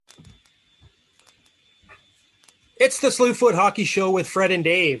It's the Slewfoot Hockey Show with Fred and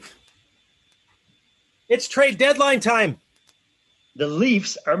Dave. It's trade deadline time. The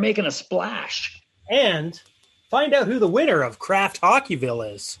Leafs are making a splash. And find out who the winner of Kraft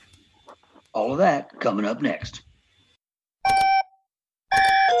Hockeyville is. All of that coming up next.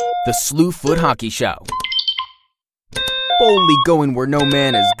 The Slewfoot Hockey Show. Boldly going where no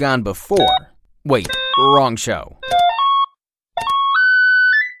man has gone before. Wait, wrong show.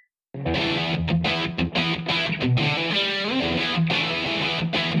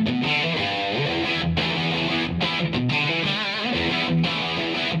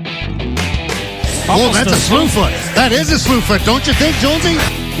 Oh, that's a Slewfoot. That is a Slewfoot, don't you think, Jonesy?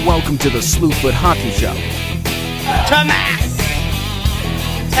 Welcome to the Slewfoot Hockey Show. Tomas!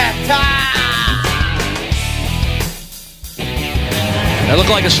 Tata! That look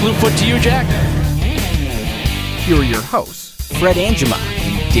like a Slewfoot to you, Jack? Here are your hosts, Fred Angema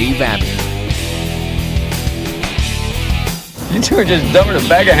and Dave Abbott. You two are just dumb as a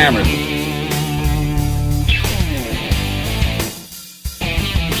bag of hammers.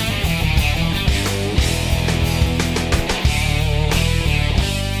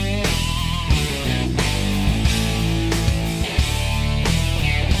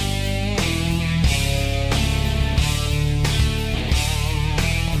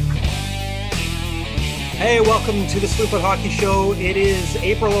 Hey, welcome to the Slewfoot Hockey Show. It is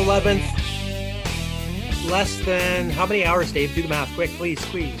April 11th. Less than how many hours, Dave? Do the math quick, please.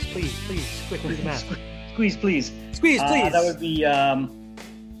 Quickly do the math. Squeeze, please. Please. That would be...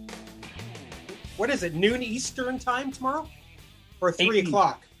 What is it, noon Eastern time tomorrow? Or 3 18.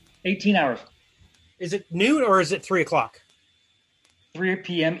 o'clock? 18 hours. Is it noon or is it 3 o'clock? 3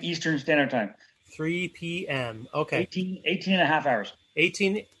 p.m. Eastern Standard Time. 3 p.m. Okay. 18 and a half hours.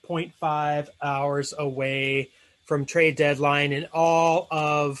 18.5 hours away from trade deadline and all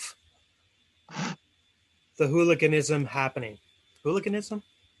of the hooliganism happening. Hooliganism?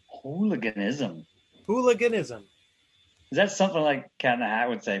 Hooliganism. Hooliganism. Is that something like Cat in the Hat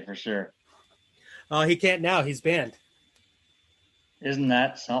would say for sure? He can't now. He's banned. Isn't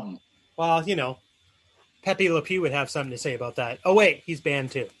that something? Well, you know, Pepe Le Pew would have something to say about that. Oh, wait, he's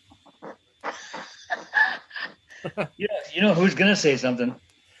banned too. You know who's going to say something?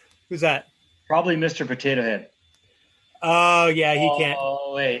 Who's that? Probably Mr. Potato Head. Oh, yeah, he can't.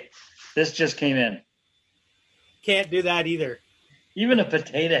 Oh, wait. This just came in. Can't do that either. Even a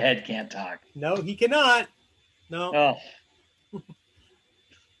potato head can't talk. No, he cannot. No. Oh.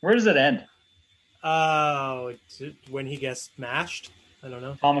 Where does it end? When he gets smashed. I don't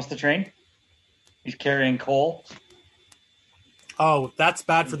know. Thomas the Train? He's carrying coal. Oh, that's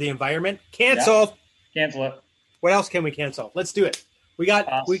bad for the environment. Cancel. Yeah. Cancel it. What else can we cancel? Let's do it. We got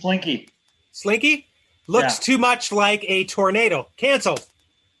Slinky. Slinky? Looks too much like a tornado. Canceled.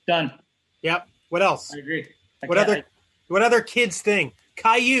 Done. Yep. What else? I agree. What other kids thing?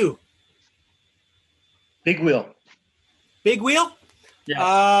 Caillou. Big Wheel. Big Wheel?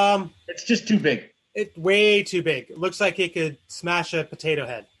 Yeah. It's just too big. It's way too big. It looks like it could smash a potato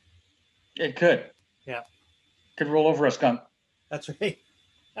head. It could. Yeah. Could roll over a skunk. That's right.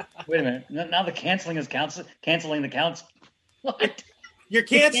 Wait a minute. Now the canceling is canceling the counts. What? You're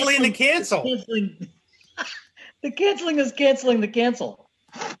canceling the cancel. The canceling is canceling the cancel.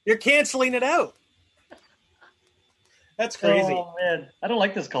 You're canceling it out. That's crazy. Oh, man. I don't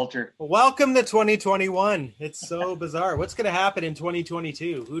like this culture. Welcome to 2021. It's so bizarre. What's going to happen in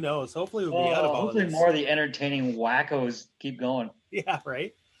 2022? Who knows? Hopefully we'll be out of all of this. Hopefully more of the entertaining wackos keep going. Yeah,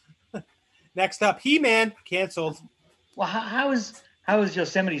 right? Next up, He-Man, canceled. Well, how is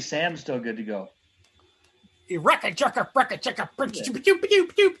Yosemite Sam still good to go? You remember that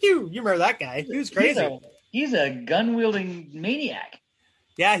guy? He was crazy. He's a gun-wielding maniac.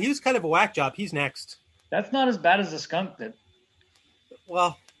 Yeah, he was kind of a whack job. He's next. That's not as bad as the skunk did.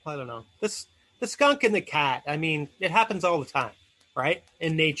 Well, I don't know. The skunk and the cat, I mean, it happens all the time, right?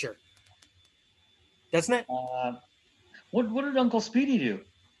 In nature. Doesn't it? What did Uncle Speedy do?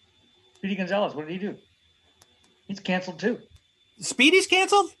 Speedy Gonzalez, what did he do? He's canceled too. Speedy's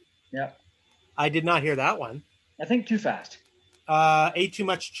canceled? Yeah. I did not hear that one. I think too fast. Ate too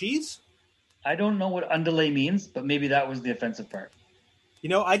much cheese? I don't know what underlay means, but maybe that was the offensive part. You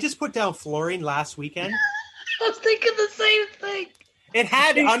know, I just put down flooring last weekend. I was thinking the same thing. It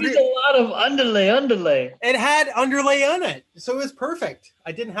had a lot of underlay. It had underlay on it, so it was perfect.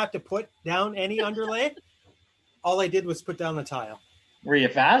 I didn't have to put down any underlay. All I did was put down the tile. Were you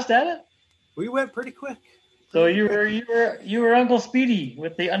fast at it? We went pretty quick. So you were Uncle Speedy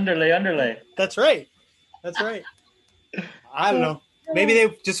with the underlay. That's right. I don't know. Maybe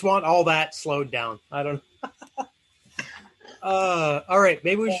they just want all that slowed down. I don't know. All right.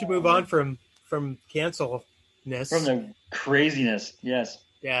 Maybe we should move on from cancel From the craziness, yes.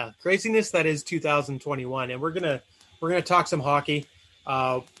 Yeah, craziness that is 2021, and we're gonna talk some hockey.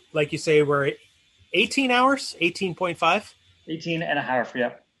 Like you say, we're 18 hours, 18.5, 18 and a half,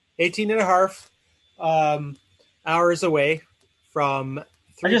 yeah. 18 and a half hours away from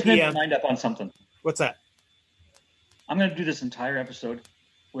 3 I just made my p.m. mind up on something. What's that? I'm going to do this entire episode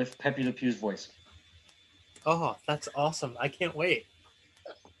with Pepe Le Pew's voice. Oh, that's awesome! I can't wait.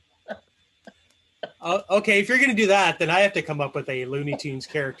 Okay, if you're going to do that, then I have to come up with a Looney Tunes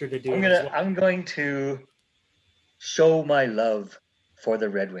character to do. I'm going to show my love for the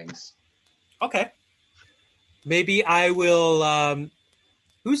Red Wings. Okay. Maybe I will.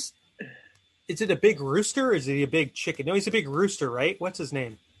 Is it a big rooster or is he a big chicken? No, he's a big rooster, right? What's his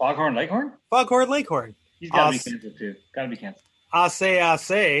name? Foghorn Leghorn? Foghorn Leghorn. He's got to be canceled too. Got to be canceled. I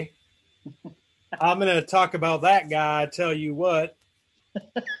say. I'm going to talk about that guy. I tell you what.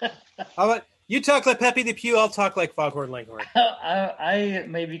 How about you talk like Pepe Le Pew? I'll talk like Foghorn Leghorn. I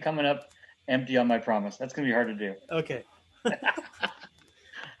may be coming up empty on my promise. That's going to be hard to do. Okay.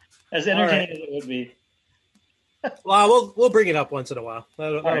 As entertaining as it would be. Well, we'll bring it up once in a while.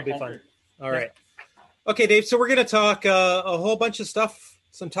 That'll be fun. All right. Okay, Dave. So we're going to talk a whole bunch of stuff,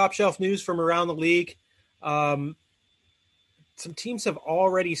 some top shelf news from around the league. Some teams have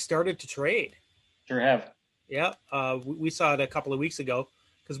already started to trade. Sure have. Yeah. We saw it a couple of weeks ago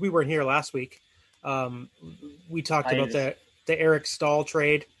because we weren't here last week. We talked about the Eric Stahl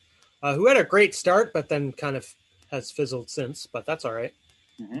trade, who had a great start, but then kind of has fizzled since, but that's all right.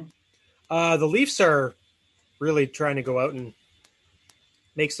 Mm-hmm. The Leafs are really trying to go out and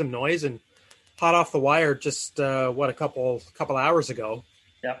make some noise, and hot off the wire just a couple hours ago.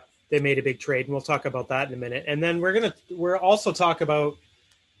 Yep. They made a big trade, and we'll talk about that in a minute. And then we're also talk about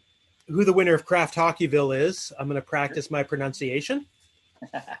who the winner of Kraft Hockeyville is. I'm going to practice my pronunciation.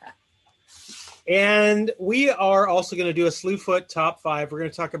 And we are also going to do a Slewfoot top 5. We're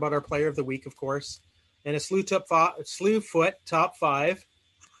going to talk about our player of the week, of course, and a Slewfoot top 5.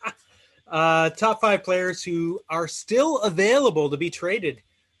 Top 5 players who are still available to be traded,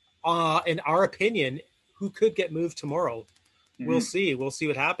 in our opinion, who could get moved tomorrow. Mm-hmm. We'll see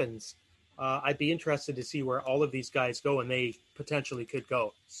what happens. I'd be interested to see where all of these guys go, and they potentially could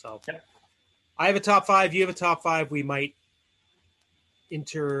go. So yep. I have a top 5. You have a top 5. We might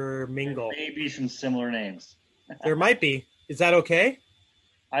intermingle. There may be some similar names. There might be. Is that okay?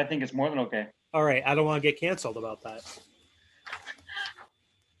 I think it's more than okay. All right. I don't want to get canceled about that.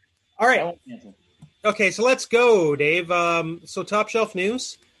 All right. Okay, so let's go, Dave. So top shelf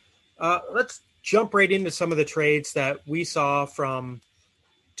news. Let's jump right into some of the trades that we saw from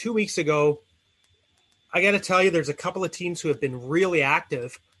 2 weeks ago. I got to tell you, there's a couple of teams who have been really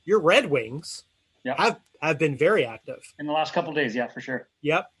active. Your Red Wings have been very active. In the last couple of days, yeah, for sure.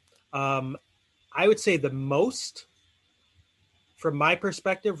 Yep. I would say the most, from my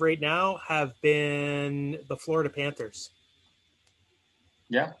perspective right now, have been the Florida Panthers.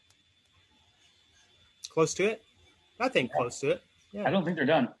 Yeah. Close to it? I think close to it. Yeah. I don't think they're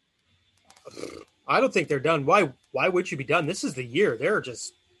done. I don't think they're done. Why would you be done? This is the year.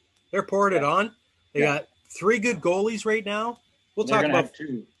 They're pouring it on. They got 3 good goalies right now. We'll talk about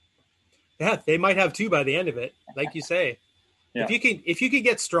 2. Yeah, they might have 2 by the end of it, like you say. Yeah. If you could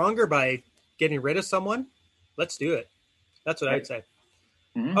get stronger by getting rid of someone, let's do it. That's what I'd say.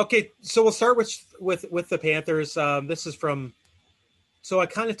 Mm-hmm. Okay, so we'll start with the Panthers. This is from. So I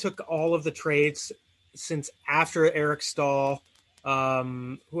kind of took all of the trades since after Eric Stahl.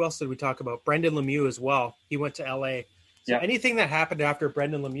 Who else did we talk about? Brendan Lemieux as well. He went to LA. So anything that happened after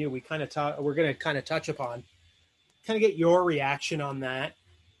Brendan Lemieux, we're going to kind of touch upon. Kind of get your reaction on that.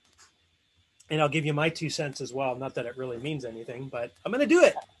 And I'll give you my 2 cents as well. Not that it really means anything, but I'm going to do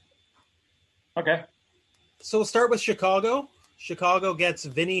it. Okay. So we'll start with Chicago. Chicago gets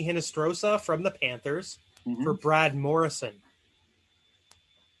Vinny Hinostroza from the Panthers for Brad Morrison.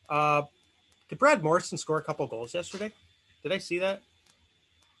 Did Brad Morrison score a couple goals yesterday? Did I see that?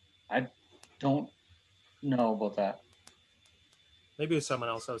 I don't know about that. Maybe it was someone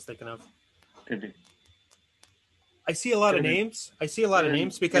else I was thinking of. Could be. I see a lot of names. I see a lot of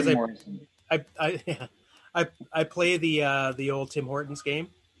names because I play the old Tim Hortons game.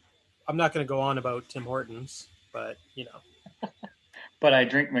 I'm not going to go on about Tim Hortons, but you know. But I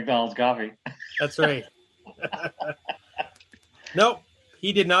drink McDonald's coffee. That's right. Nope,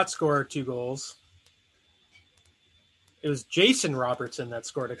 he did not score 2 goals. It was Jason Robertson that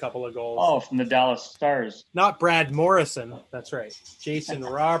scored a couple of goals. Oh, from the Dallas Stars. Not Brad Morrison. That's right. Jason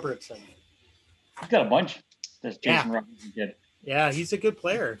Robertson. He's got a bunch. This Jason Robertson kid. Yeah, he's a good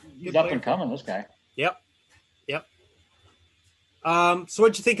player. He's up and coming, this guy. Yep. So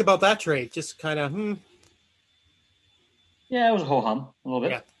what'd you think about that trade? Just kind of, Yeah, it was ho hum a little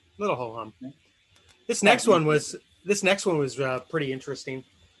bit. Yeah, little ho hum. Yeah. This next one was pretty interesting.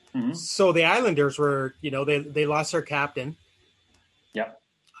 Mm-hmm. So the Islanders were, they lost their captain. Yep.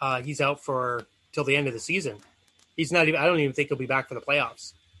 He's out for till the end of the season. He's not even. I don't even think he'll be back for the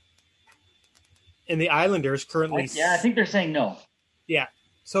playoffs. And the Islanders currently, I think they're saying no. Yeah,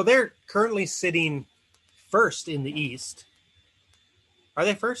 so they're currently sitting first in the East. Are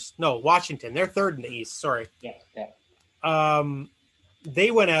they first? No, Washington. They're third in the East. Sorry. Yeah.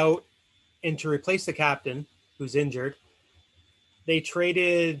 They went out, and to replace the captain, who's injured, they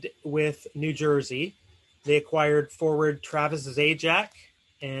traded with New Jersey. They acquired forward Travis Zajac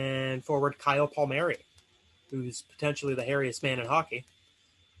and forward Kyle Palmieri, who's potentially the hairiest man in hockey.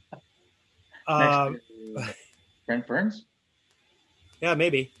 Brent Burns? Yeah,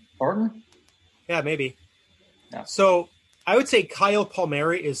 maybe. Thornton? Yeah, maybe. Yeah. So I would say Kyle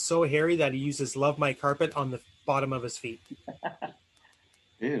Palmieri is so hairy that he uses Love My Carpet on the bottom of his feet.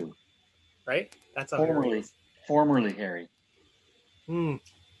 Ew. Right? That's how hairy he is. Formerly hairy.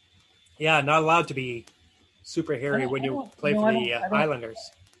 Yeah, not allowed to be super hairy when you play for the Islanders.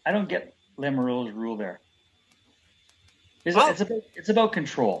 I don't get Lamoriello's rule there. It's about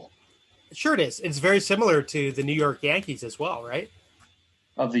control. Sure it is. It's very similar to the New York Yankees as well, right?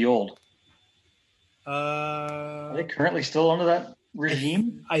 Of the old. Are they currently still under that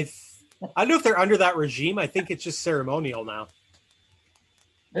regime? I don't know if they're under that regime. I think it's just ceremonial now.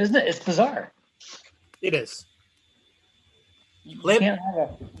 Isn't it? It's bizarre. It is. You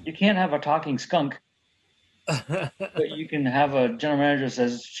can't have a talking skunk, but you can have a general manager that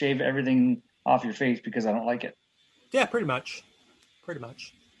says shave everything off your face because I don't like it. Yeah, pretty much. Pretty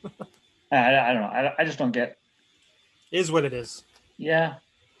much. I don't know. I just don't get. Is what it is. Yeah,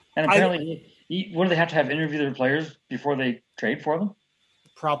 and apparently, what do they have to have interview their players before they trade for them?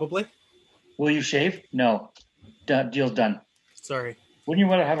 Probably. Will you shave? No. Deal's done. Sorry. Wouldn't you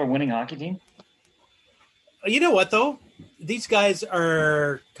want to have a winning hockey team? You know what, though? These guys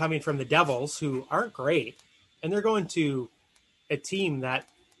are coming from the Devils, who aren't great, and they're going to a team that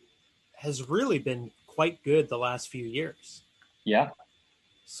has really been quite good the last few years. Yeah.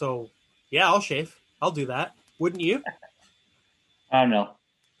 So, yeah, I'll shave. I'll do that. Wouldn't you? I don't know.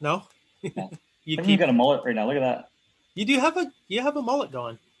 No? You got a mullet right now. Look at that. You do have a mullet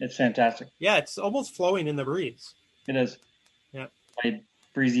going. It's fantastic. Yeah, it's almost flowing in the breeze. It is. Yeah. My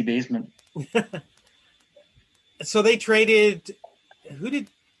breezy basement. So they traded. Who did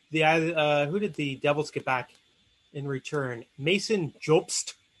the Devils get back in return? Mason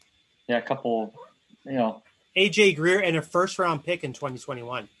Jobst. Yeah, a couple. AJ Greer and a first-round pick in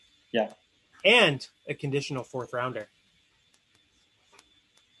 2021. Yeah, and a conditional fourth rounder.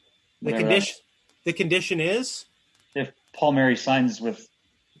 The condition is if Palmieri signs with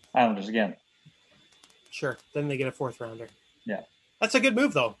Islanders again. Sure, then they get a fourth rounder. Yeah, that's a good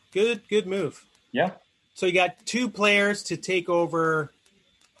move though. Good move. Yeah. So you got two players to take over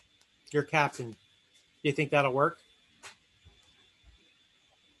your captain. Do you think that'll work?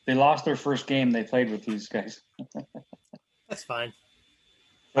 They lost their first game they played with these guys. That's fine.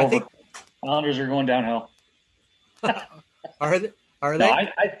 I think Islanders are going downhill. Are they? No,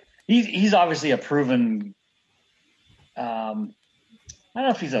 he's obviously a proven. I don't know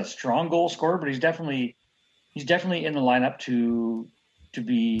if he's a strong goal scorer, but he's definitely in the lineup to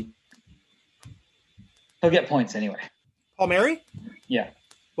be. He'll get points anyway. Palmieri? Yeah.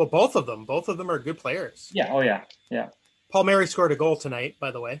 Well, both of them are good players. Yeah. Oh yeah. Yeah. Palmieri scored a goal tonight, by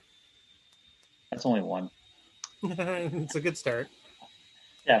the way. That's only one. It's a good start.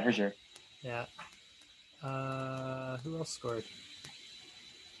 Yeah, for sure. Yeah. Who else scored?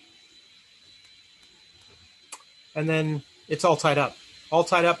 And then it's all tied up. All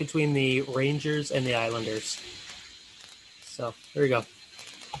tied up between the Rangers and the Islanders. So, there you go.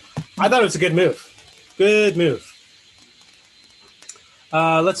 I thought it was a good move. Good move.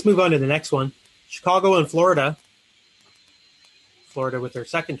 Let's move on to the next one. Chicago and Florida. Florida with their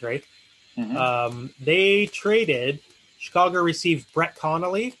second trade. Mm-hmm. They traded. Chicago received Brett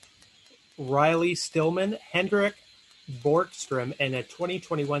Connolly, Riley Stillman, Hendrik Borgstrom, and a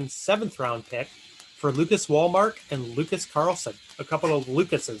 2021 seventh-round pick for Lucas Wallmark and Lucas Carlson. A couple of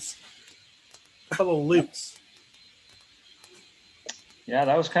Lucases. A couple of Lukes. Yeah,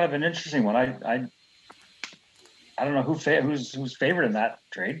 that was kind of an interesting one. I don't know who's favored in that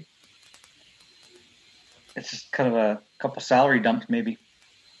trade. It's just kind of a couple salary dumps, maybe.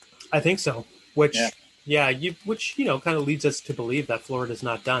 I think so. Which kind of leads us to believe that Florida's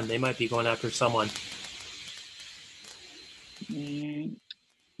not done. They might be going after someone.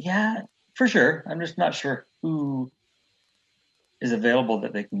 Yeah, for sure. I'm just not sure who is available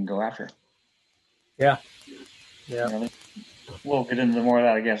that they can go after. Yeah. Yeah. we'll get into more of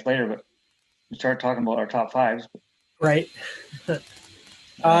that, I guess, later. But we start talking about our top fives. Right.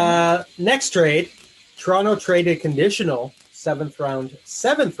 Next trade, Toronto traded conditional seventh round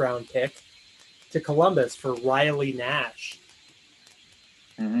pick to Columbus for Riley Nash.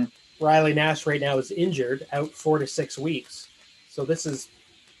 Mm-hmm. Riley Nash right now is injured, out 4 to 6 weeks. So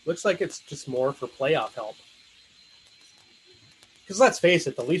looks like it's just more for playoff help. Because let's face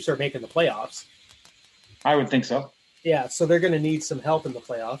it, the Leafs are making the playoffs. I would think so. Yeah, so they're going to need some help in the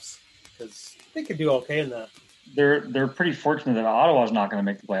playoffs because they could do okay in the. They're pretty fortunate that Ottawa's not going to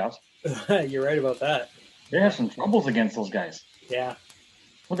make the playoffs. You're right about that. They have some troubles against those guys. Yeah.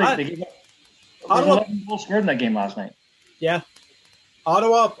 Well, they gave up Ottawa 11 goals scored in that game last night. Yeah.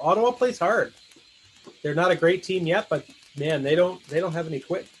 Ottawa plays hard. They're not a great team yet, but man, they don't have any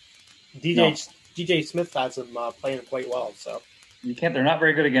quit. DJ Smith has them playing quite well. So you can't. They're not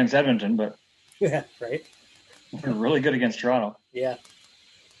very good against Edmonton, but yeah, right. They're really good against Toronto. Yeah.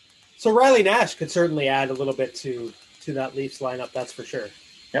 So Riley Nash could certainly add a little bit to that Leafs lineup. That's for sure.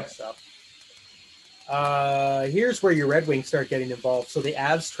 Yep. So here's where your Red Wings start getting involved. So the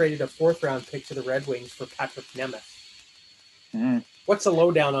Avs traded a 4th round pick to the Red Wings for Patrick Nemeth. Mm-hmm. What's the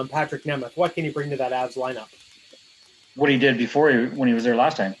lowdown on Patrick Nemeth? What can he bring to that Avs lineup? What he did before when he was there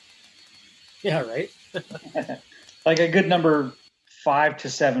last time. Yeah, right. Like a good number 5 to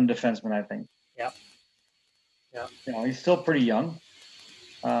 7 defenseman, I think. Yeah. Yeah. You know, he's still pretty young,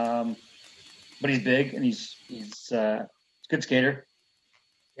 but he's big and he's a good skater.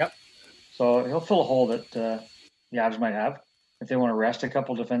 Yep. So he'll fill a hole that the Avs might have if they want to rest a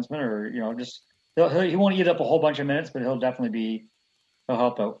couple defensemen, or just he won't eat up a whole bunch of minutes, but he'll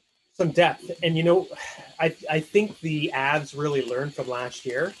help out. Some depth. And, I think the Avs really learned from last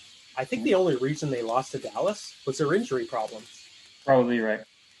year. I think the only reason they lost to Dallas was their injury problems. Probably right.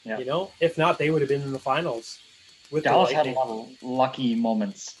 Yeah. If not, they would have been in the finals. With Dallas had a lot of lucky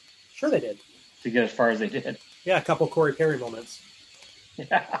moments. Sure they did. To get as far as they did. Yeah, a couple Corey Perry moments.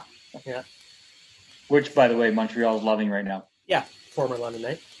 Yeah. Yeah. Which, by the way, Montreal's loving right now. Yeah, former London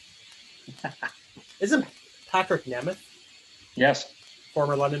Knight. Isn't Patrick Nemeth? Yes.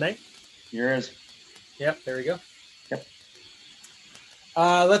 Former London Knight? Here is. Yep, there we go. Yep.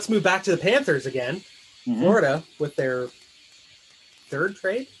 Let's move back to the Panthers again. Mm-hmm. Florida with their third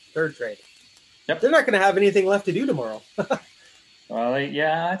trade. Yep. They're not going to have anything left to do tomorrow. Well,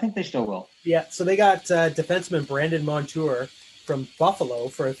 I think they still will. Yeah, so they got defenseman Brandon Montour from Buffalo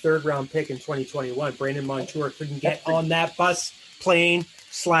for a 3rd round pick in 2021. Brandon Montour couldn't get on that bus, plane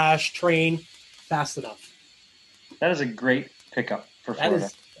 / train fast enough. That is a great pickup for Florida.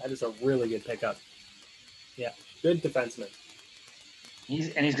 That is a really good pickup. Yeah, good defenseman.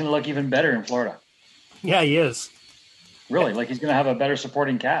 He's going to look even better in Florida. Yeah, he is. Really, like he's going to have a better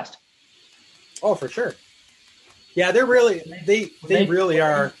supporting cast. Oh, for sure. Yeah, they're really they really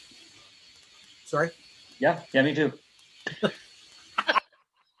are. Sorry. Yeah, me too.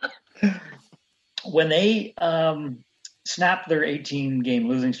 When they snapped their 18-game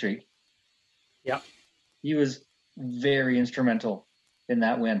losing streak, yeah, he was very instrumental in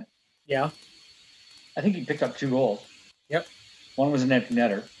that win. Yeah, I think he picked up 2 goals. Yep. One was an empty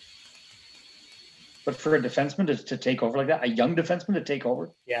netter. But for a defenseman to take over like that, a young defenseman to take over.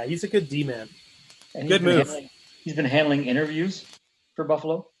 Yeah, he's a good D-man. And good move. He's been handling interviews for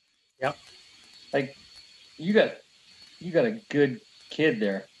Buffalo. Yep. Like, you got a good kid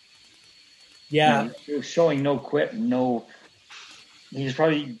there. Yeah. He was showing no quit. He was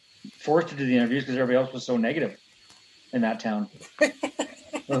probably forced to do the interviews because everybody else was so negative in that town.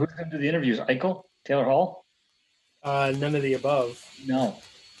 Well, who's going to do the interviews? Eichel? Taylor Hall? None of the above. No.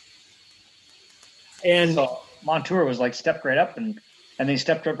 And so Montour was like stepped right up, and they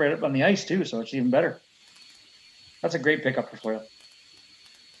stepped up right up on the ice too, so it's even better. That's a great pickup for Florida.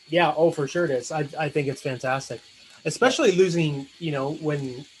 Yeah, for sure it is. I think it's fantastic, especially losing.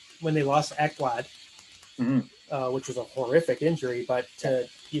 When they lost Ekblad, mm-hmm. Which was a horrific injury, but to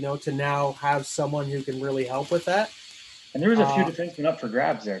now have someone who can really help with that. And there was a few defensemen up for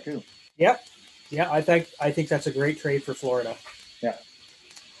grabs there too. Yep. Yeah, I think that's a great trade for Florida. Yeah.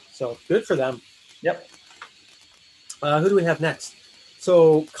 So good for them. Yep. Who do we have next?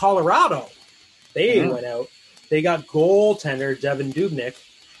 So Colorado, they went out. They got goaltender Devin Dubnyk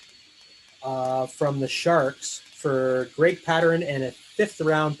from the Sharks for Greg Pateryn and a 5th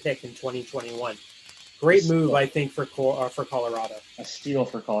round pick in 2021. Great move, I think, for Colorado. A steal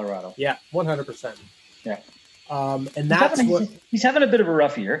for Colorado. Yeah, 100%. Yeah. And that's he's having a bit of a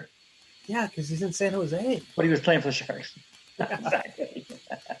rough year. Yeah, because he's in San Jose. But he was playing for the Sharks. Exactly.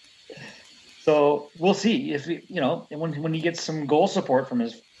 So we'll see if when he gets some goal support from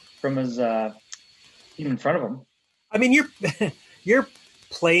his team in front of him. I mean, you're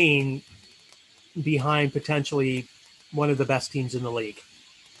playing behind potentially one of the best teams in the league.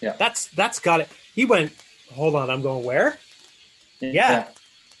 Yeah. That's got it. He went, hold on, I'm going where? Yeah.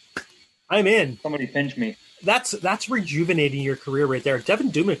 I'm in. Somebody pinch me. That's rejuvenating your career right there.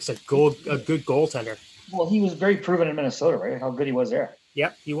 Devin Dubnik's a good goaltender. Well, he was very proven in Minnesota, right? How good he was there.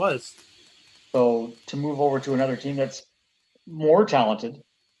 Yep, he was. So to move over to another team that's more talented,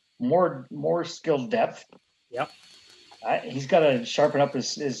 more skilled depth. Yep. He's got to sharpen up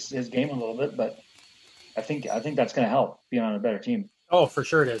his game a little bit, but I think that's going to help being on a better team. Oh, for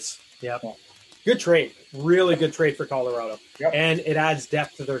sure it is. Yep. Yeah. Good trade. Really good trade for Colorado. Yep. And it adds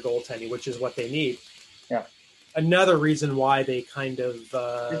depth to their goaltending, which is what they need. Yeah. Another reason why they kind of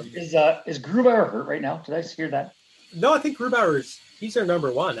is Grubauer hurt right now? Did I hear that? No, I think he's their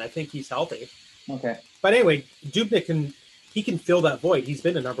number one. I think he's healthy. Okay. But anyway, Dubnyk can fill that void. He's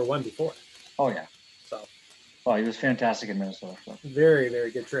been a number one before. Oh yeah. So. Oh, he was fantastic in Minnesota. So. Very,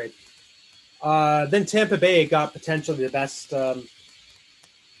 very good trade. Then Tampa Bay got potentially the best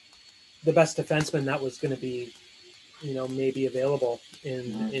defenseman that was going to be, maybe available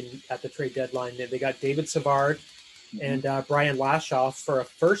in at the trade deadline. They got David Savard and Brian Lashoff for a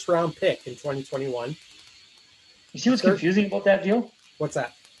first-round pick in 2021. You see what's confusing about that deal? What's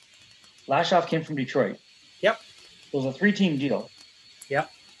that? Lashoff came from Detroit. Yep. It was a 3-team deal. Yep.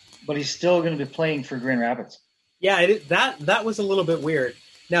 But he's still going to be playing for Grand Rapids. Yeah, that was a little bit weird.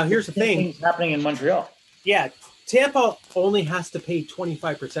 Now, here's the thing. Things happening in Montreal. Yeah, Tampa only has to pay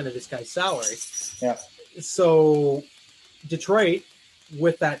 25% of this guy's salary. Yeah. So Detroit,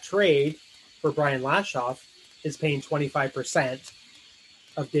 with that trade for Brian Lashoff, is paying 25%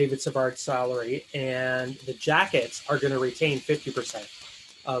 of David Savard's salary, and the Jackets are going to retain 50%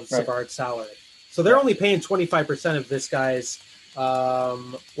 of Savard's salary. So they're only paying 25% of this guy's,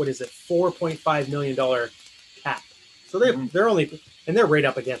 $4.5 million cap. So they're only, and they're right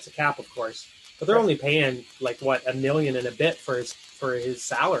up against the cap, of course, but they're only paying $1 million and a bit for his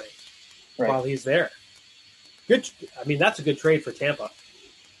salary while he's there. Good. I mean, that's a good trade for Tampa,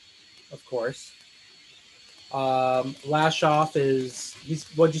 of course. Lashoff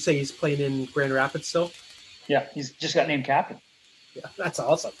what'd you say? He's playing in Grand Rapids still? Yeah, he's just got named captain. Yeah, that's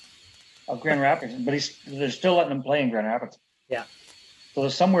awesome. Of Grand Rapids, but they're still letting him play in Grand Rapids. Yeah. So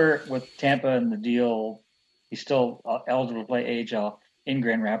there's somewhere with Tampa and the deal, he's still eligible to play AHL in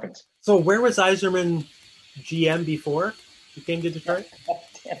Grand Rapids. So where was Yzerman GM before he came to Detroit?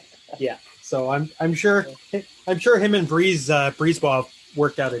 Yeah. So I'm sure him and Breezeball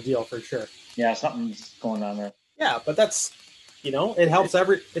worked out a deal for sure. Yeah, something's going on there. Yeah, but that's it helps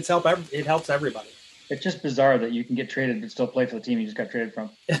everybody. It's just bizarre that you can get traded but still play for the team you just got traded from.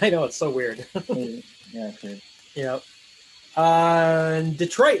 I know, it's so weird. Yeah, it's weird.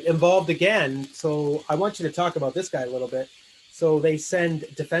 Detroit involved again. So I want you to talk about this guy a little bit. So they send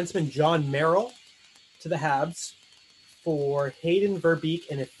defenseman John Merrill to the Habs for Hayden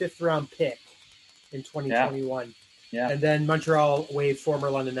Verbeek and a 5th-round pick in 2021. Yeah. And then Montreal waived former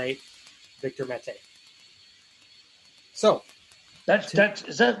London Knight Victor Mete. So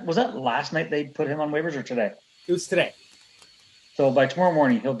was that last night they put him on waivers or today? It was today. So by tomorrow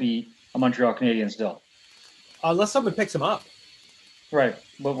morning he'll be a Montreal Canadian still. Unless someone picks him up. Right.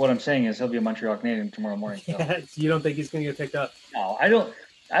 But what I'm saying is he'll be a Montreal Canadian tomorrow morning. So. Yeah, you don't think he's going to get picked up? No, I don't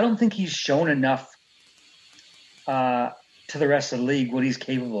think he's shown enough to the rest of the league what he's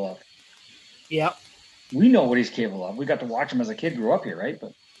capable of. Yep. We know what he's capable of. We got to watch him as a kid grow up here, right?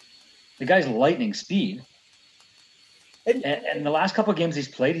 But the guy's lightning speed. And the last couple of games he's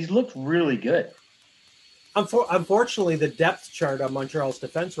played, he's looked really good. Unfortunately, the depth chart on Montreal's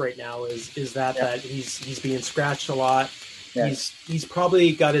defense right now is that he's being scratched a lot. Yeah. He's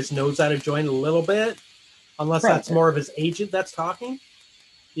probably got his nose out of joint a little bit, unless that's more of his agent that's talking.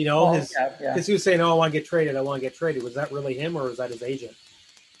 Because he was saying, "Oh, I want to get traded. I want to get traded." Was that really him, or was that his agent?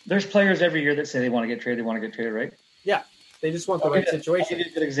 There's players every year that say they want to get traded. They want to get traded, right? Yeah, they just want the right situation. I'll give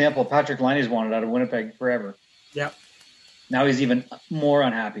you a good example. Patrick Liney's wanted out of Winnipeg forever. Yeah. Now he's even more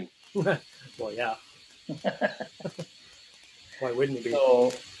unhappy. Well, yeah. Why wouldn't he be?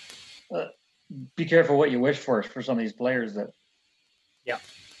 So, be careful what you wish for some of these players that. Yeah.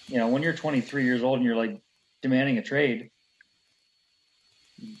 When you're 23 years old and you're demanding a trade,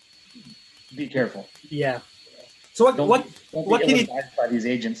 be careful. Yeah. So what can you by these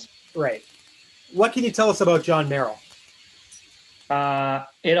agents? Right. What can you tell us about John Merrill?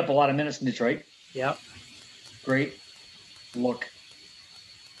 Ate up a lot of minutes in Detroit. Yeah. Great look.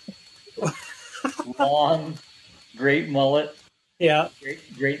 Long, great mullet. Yeah.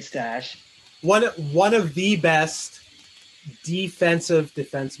 Great stash. One of the best defensive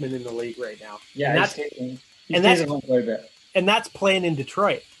defensemen in the league right now. Yeah, He And stays that's at home quite a bit. and that's playing in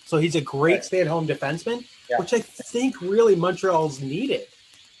Detroit. So he's a great Right. stay-at-home defenseman, Yeah. which I think really Montreal's needed.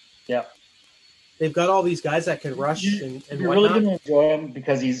 Yeah. They've got all these guys that can rush and You're really whatnot. going to enjoy him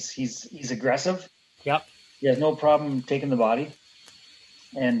because he's aggressive. Yep. He has no problem taking the body.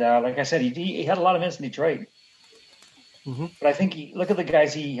 And like I said, he had a lot of minutes in Detroit. Mm-hmm. But I think look at the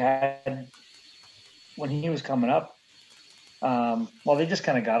guys he had when he was coming up. Well, they just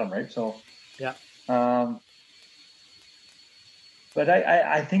kind of got him, right? So, Yeah. But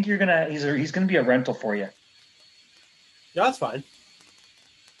I think he's gonna be a rental for you Yeah, that's fine.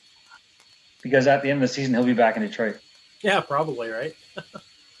 because at the end of the season he'll be back in Detroit. Yeah, probably, right?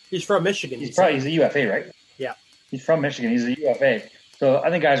 He's from Michigan. He's a UFA, right? Yeah. He's from Michigan. He's a UFA. So I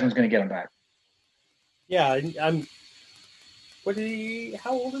think Eisman's going to get him back. Yeah, I'm.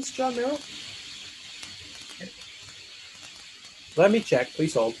 How old is John Merrill? Let me check.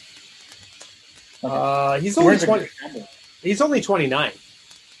 Please hold. Okay. He's only Where's the 20. number? He's only 29.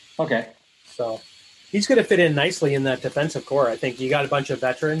 Okay. So he's going to fit in nicely in that defensive core. I think you got a bunch of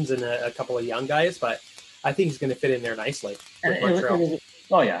veterans and a couple of young guys, but I think he's going to fit in there nicely. And with Montreal.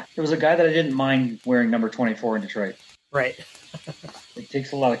 it was a guy that I didn't mind wearing number 24 in Detroit. Right. It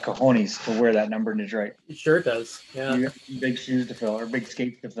takes a lot of cojones to wear that number in Detroit. It sure does. Yeah. You got big shoes to fill or big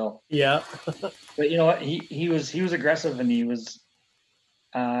skates to fill. Yeah. But you know what? He was aggressive and he was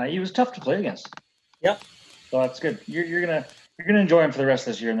tough to play against. Yep. So that's good. You're gonna enjoy him for the rest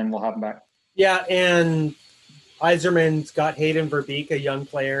of this year, and then we'll have him back. Yeah, and Yzerman's got Hayden Verbeek, a young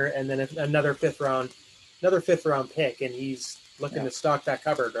player, and then another fifth round pick, and he's looking to stock that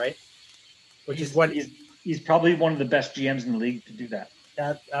cupboard, right? Which is what he's probably one of the best GMs in the league to do that.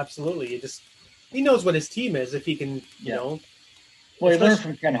 Absolutely. He knows what his team is if he can, you know. Well, he learned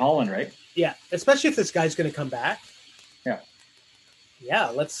from Ken Holland, right? Yeah, especially if this guy's going to come back. Yeah.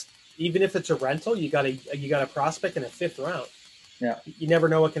 Yeah, even if it's a rental, you got a prospect in a fifth round. Yeah. You never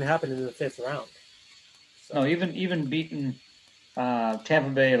know what can happen in the fifth round. So. No, even beating Tampa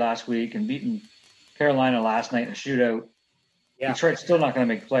Bay last week and beating Carolina last night in a shootout. Yeah. Detroit's still not going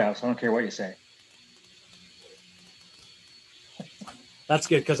to make the playoffs. I don't care what you say. That's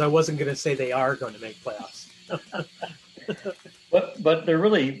good because I wasn't going to say they are going to make playoffs. But they're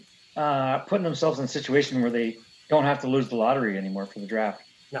really putting themselves in a situation where they don't have to lose the lottery anymore for the draft.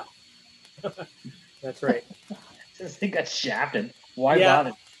 No. That's right. Since they got shafted, why Yeah.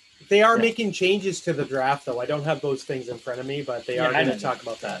 bother? They are making changes to the draft, though. I don't have those things in front of me, but they are going to talk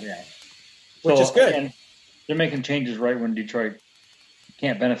about that. Yeah. Which is good. And they're making changes right when Detroit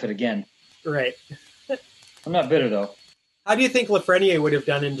can't benefit again. Right. I'm not bitter, though. How do you think Lafreniere would have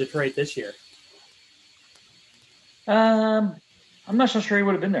done in Detroit this year? I'm not so sure he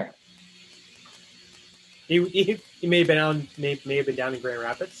would have been there. He may have been down in Grand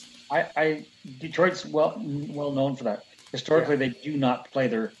Rapids. Detroit's well known for that. Historically, they do not play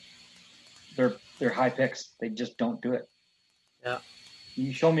their high picks. They just don't do it. Yeah.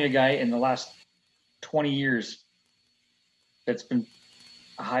 You show me a guy in the last 20 years that's been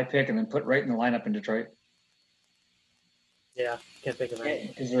a high pick and then put right in the lineup in Detroit. Yeah, can't think of any.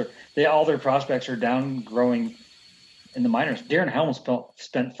 Because all their prospects are down growing in the minors. Darren Helm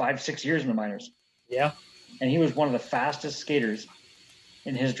spent 5-6 years in the minors. Yeah. And he was one of the fastest skaters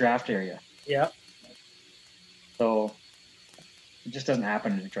in his draft area. Yeah. So it just doesn't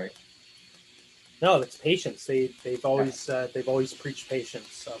happen in Detroit. No, it's patience. They've always preached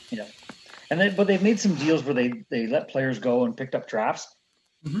patience. So Yeah. But they've made some deals where they let players go and picked up drafts,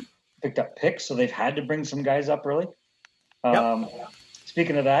 picked up picks, so they've had to bring some guys up early.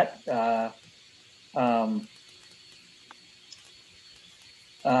 Speaking of that,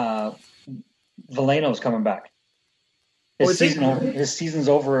 Veleno's coming back. His season's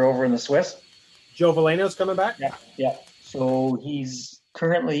over in the Swiss. Joe Veleno's coming back? Yeah. So he's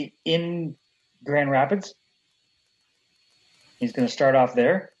currently in Grand Rapids. He's going to start off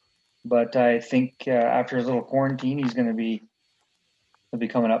there, but I think after his little quarantine, he'll be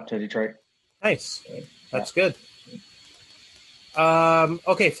coming up to Detroit. Nice. That's good.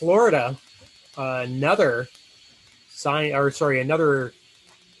 Okay, Florida, another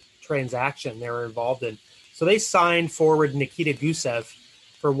transaction they were involved in. So they signed forward Nikita Gusev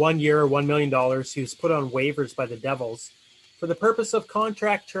for 1 year, $1 million, who's put on waivers by the Devils for the purpose of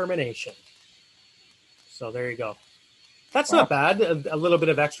contract termination. So there you go. That's not bad. A little bit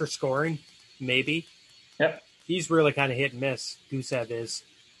of extra scoring, maybe. Yep. He's really kind of hit and miss, Gusev is.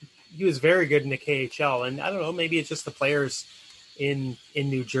 He was very good in the KHL, and I don't know, maybe it's just the players in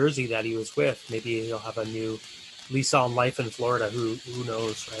New Jersey that he was with. Maybe he'll have a new lease on life in Florida. Who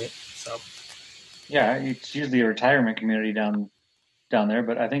knows, right? So, yeah, it's usually a retirement community down down there,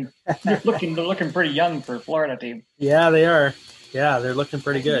 but I think they're looking pretty young for a Florida team. Yeah, they are. Yeah, they're looking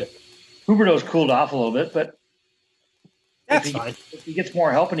pretty good. Huberdeau's cooled off a little bit, but That's fine. If he gets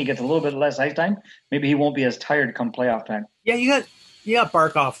more help and he gets a little bit less ice time, maybe he won't be as tired come playoff time. Yeah, you got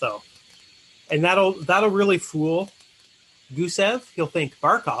Barkov though, and that'll really fool Gusev. He'll think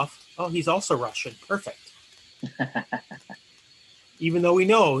Barkov. Oh, he's also Russian. Perfect. Even though we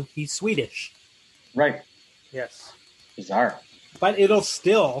know he's Swedish. Right. Yes. Bizarre. But it'll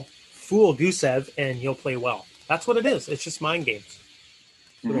still fool Gusev, and he'll play well. That's what it is. It's just mind games.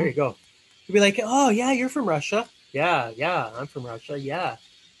 So there you go. You'll be like, oh, yeah, you're from Russia. Yeah, I'm from Russia. Yeah.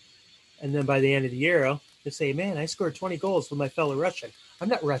 And then by the end of the year, they'll say, man, I scored 20 goals with my fellow Russian. I'm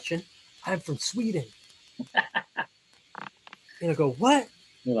not Russian. I'm from Sweden. And I'll go, what?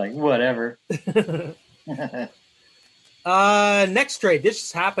 You're like, whatever. Next trade. This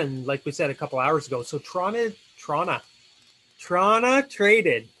just happened, like we said, a couple hours ago. So Toronto traded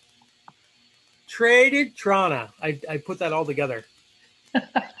Toronto. I put that all together.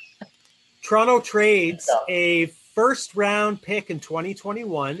 Toronto trades a first-round pick in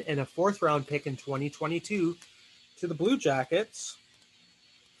 2021 and a fourth-round pick in 2022 to the Blue Jackets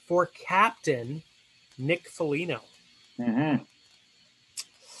for captain Nick Foligno. Mm-hmm.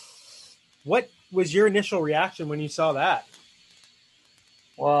 What was your initial reaction when you saw that?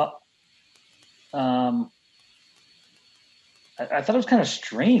 Well, I thought it was kind of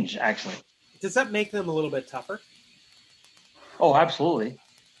strange, actually. Does that make them a little bit tougher? Oh, absolutely.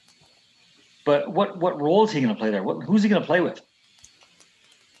 But what role is he going to play there? Who's he going to play with?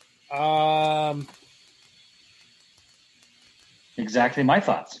 Exactly my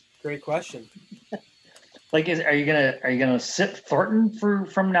thoughts. Great question. Like, are you gonna sit Thornton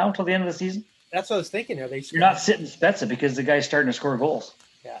from now till the end of the season? That's what I was thinking. Are they? You're not sitting Spezza because the guy's starting to score goals.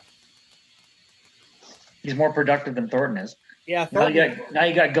 Yeah, he's more productive than Thornton is. Yeah, now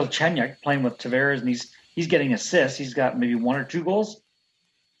you got Galchenyuk playing with Tavares, and he's getting assists. He's got maybe 1 or 2 goals.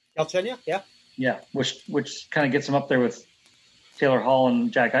 Galchenyuk, yeah, which kind of gets him up there with Taylor Hall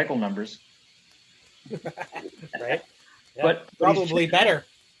and Jack Eichel numbers. Right, yeah, but probably better.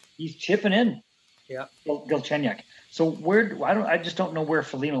 He's chipping in. Yeah, Galchenyuk. So I just don't know where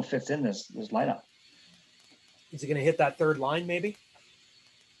Foligno fits in this lineup. Is he going to hit that third line? Maybe.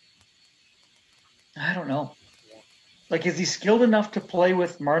 I don't know. Yeah. Like, is he skilled enough to play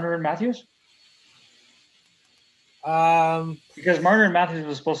with Marner and Matthews? Because Marner and Matthews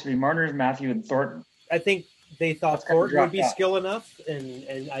was supposed to be Marner, Matthews, and Thornton. I think they thought Thornton would be skilled enough,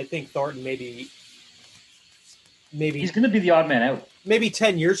 and I think Thornton maybe he's going to be the odd man out. Maybe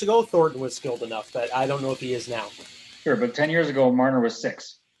 10 years ago, Thornton was skilled enough, but I don't know if he is now. Sure, but 10 years ago, Marner was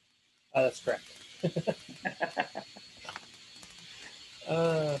 6. That's correct.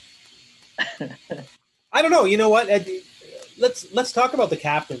 I don't know. You know what? Let's talk about the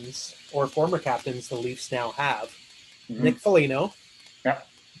captains or former captains the Leafs now have. Mm-hmm. Nick Foligno. Yep.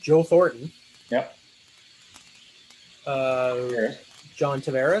 Joe Thornton. Yep. John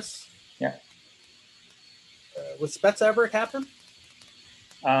Tavares. Yeah. Was Spezza ever a captain?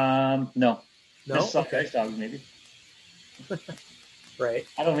 No. No? Okay. Dogs, maybe. Right.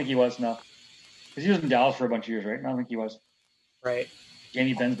 I don't think he was, no. Because he was in Dallas for a bunch of years, right? I don't think he was. Right.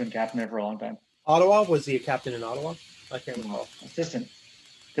 Jamie Benn's been captain there for a long time. Ottawa? Was he a captain in Ottawa? I can't recall. Assistant.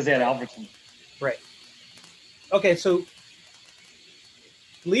 Because they had Albertson. Right. Okay, so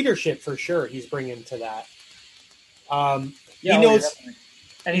leadership for sure he's bringing to that. He knows...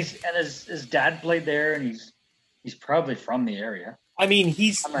 And his dad played there, and he's probably from the area. I mean,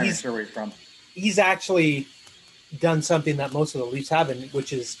 I'm not sure where he's from. He's actually done something that most of the Leafs haven't,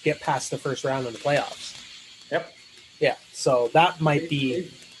 which is get past the first round in the playoffs. Yep. Yeah. So that might be.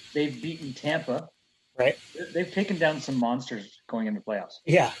 They've beaten Tampa. Right. They've taken down some monsters going into playoffs.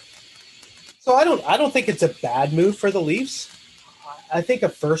 Yeah. So I don't think it's a bad move for the Leafs. I think a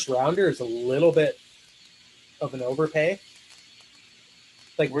first rounder is a little bit of an overpay.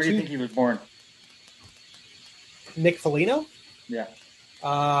 Like, where do you think he was born? Nick Foligno? Yeah.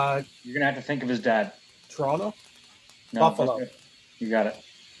 You're gonna have to think of his dad. Toronto? No, Buffalo. You got it.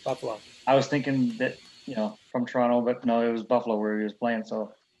 Buffalo. I was thinking that, from Toronto, but no, it was Buffalo where he was playing.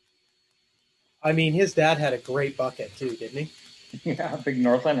 So. I mean, his dad had a great bucket too, didn't he? Yeah, big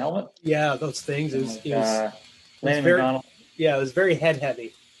Northland helmet. Yeah, those things. It was Landon very, McDonald. Yeah, it was very head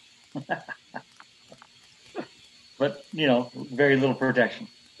heavy. But, very little protection.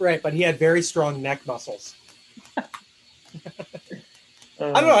 Right, but he had very strong neck muscles. I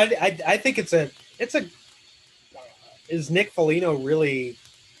don't know. I think it's a. Is Nick Foligno really?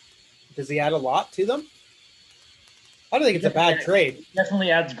 Does he add a lot to them? I don't think it's a bad trade.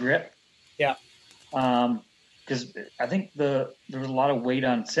 Definitely adds grip. Yeah. because I think there was a lot of weight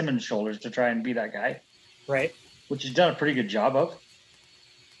on Simmons' shoulders to try and be that guy, Right. which he's done a pretty good job of.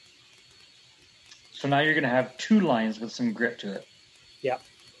 So now you're going to have two lines with some grit to it. Yeah.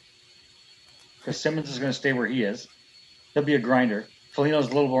 Because Simmons is going to stay where he is. He'll be a grinder. Foligno's a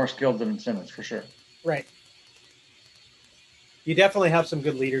little more skilled than Simmons, for sure. Right. You definitely have some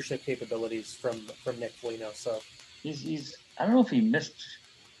good leadership capabilities from Nick Foligno. So he's I don't know if he missed.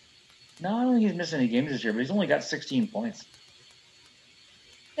 No, I don't think he's missed any games this year, but he's only got 16 points.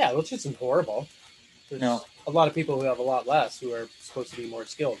 yeah, which isn't horrible. There's No. a lot of people who have a lot less who are supposed to be more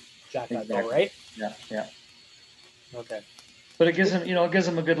skilled. Jack, Exactly. right? Yeah. Okay. But it gives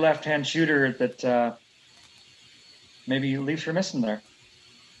him a good left-hand shooter that maybe Leafs are missing there.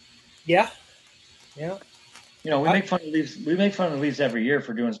 Yeah. Yeah. We make fun of Leafs. We make fun of the Leafs every year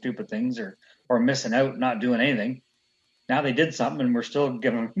for doing stupid things or missing out, not doing anything. Now they did something, and we're still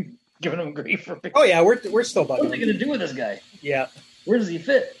giving them grief for. Oh yeah, we're still bugging. What are they going to do with this guy? Yeah. Where does he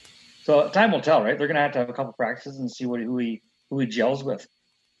fit? So time will tell, right? They're going to have a couple practices and see who he gels with.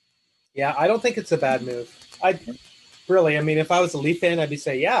 Yeah, I don't think it's a bad move. I mean, if I was a Leaf fan, I'd be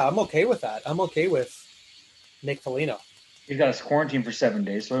saying, yeah, I'm okay with that. I'm okay with Nick Foligno. He's got us quarantined for 7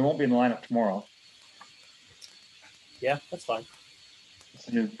 days, so he won't be in the lineup tomorrow. Yeah, that's fine. It's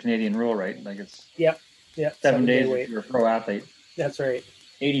a new Canadian rule, right? Like it's Yeah. 7 days wait. if you're a pro athlete, That's right.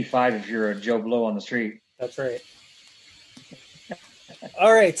 85 if you're a Joe Blow on the street. That's right.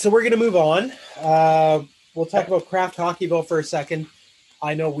 All right, so we're going to move on. We'll talk about Craft Hockeyville for a second.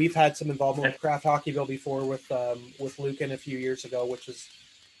 I know we've had some involvement with Craft Hockeyville before with Lucan a few years ago, which is,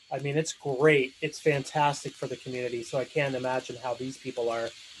 I mean, it's great. It's fantastic for the community. So I can't imagine how these people are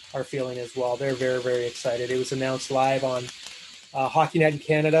feeling as well. They're very, very excited. It was announced live on HockeyNet in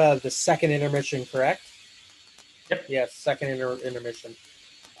Canada, the second intermission, correct? Yep. Yes, second intermission.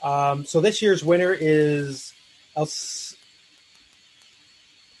 So this year's winner is Elsapogtog,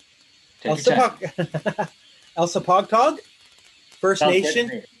 First Sounds Nation.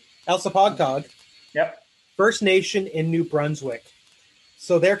 good to me. Elsapogtog, Yep. First Nation in New Brunswick.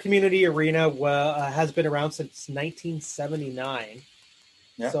 So their community arena has been around since 1979.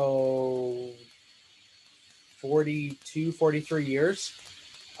 Yep. So 42, 43 years.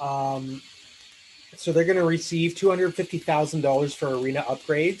 So they're going to receive $250,000 for arena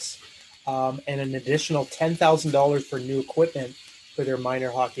upgrades and an additional $10,000 for new equipment for their minor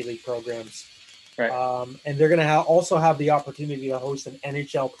hockey league programs. Right. And they're going to also have the opportunity to host an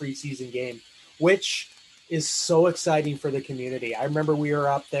NHL preseason game, which is so exciting for the community. I remember we were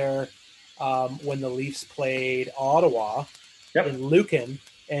up there when the Leafs played Ottawa in Lucan,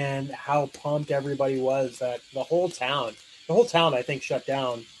 and how pumped everybody was that the whole town, I think, shut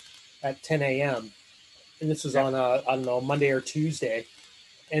down at 10 a.m. And this was on Monday or Tuesday.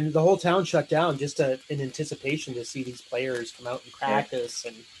 And the whole town shut down just in anticipation to see these players come out and practice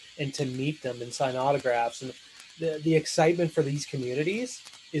and to meet them and sign autographs. And the excitement for these communities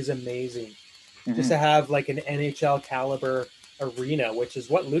is amazing. Mm-hmm. Just to have like an NHL caliber arena, which is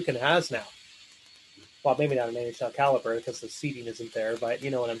what Lucan has now. Well, maybe not an NHL caliber because the seating isn't there, but you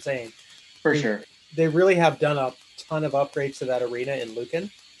know what I'm saying. For sure. They really have done a ton of upgrades to that arena in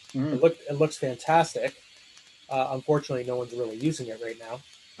Lucan. Mm-hmm. It looks fantastic. Unfortunately, no one's really using it right now.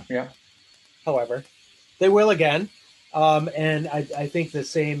 Yeah. However, they will again. And I think the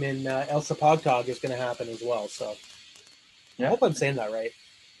same in Elsapogtog is going to happen as well. So I hope I'm saying that right.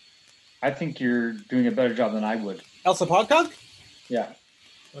 I think you're doing a better job than I would. Elsapogtog? Yeah.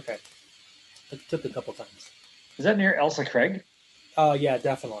 Okay. It took a couple times. Is that near Elsa Craig? Yeah,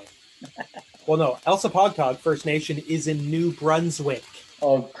 definitely. Well, no. Elsapogtog First Nation is in New Brunswick.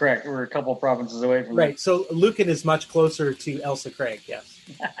 Oh, correct. We're a couple provinces away from right. So Lucan is much closer to Elsa Craig, yes.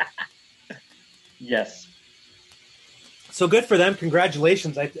 Yes. So good for them.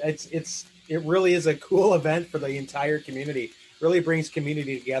 Congratulations. It really is a cool event for the entire community. Really brings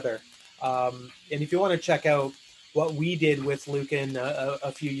community together. And if you want to check out what we did with Lucan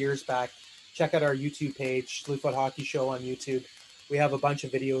a few years back, check out our YouTube page, Slewfoot Hockey Show on YouTube. We have a bunch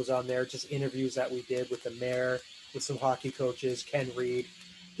of videos on there, just interviews that we did with the mayor, with some hockey coaches, Ken Reed,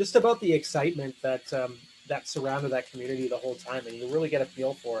 just about the excitement that surrounded that community the whole time. And you really get a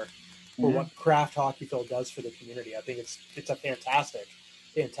feel for what Craft Hockeyville does for the community. I think it's a fantastic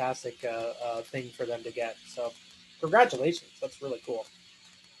thing for them to get. So congratulations. That's really cool.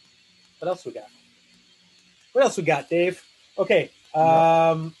 What else we got, Dave? Okay.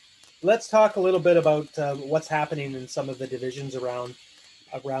 Let's talk a little bit about what's happening in some of the divisions around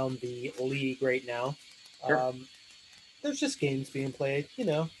the league right now. Sure. There's just games being played,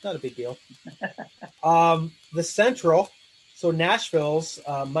 not a big deal. The Central, so Nashville's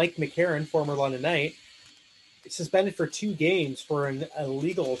Mike McCarron, former London Knight, suspended for 2 games for an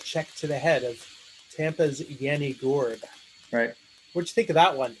illegal check to the head of Tampa's Yanni Gourde. Right. What'd you think of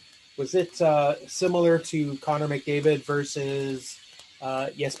that one? Was it similar to Connor McDavid versus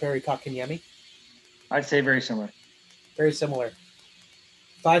Jesperi Kotkaniemi? I'd say very similar. Very similar.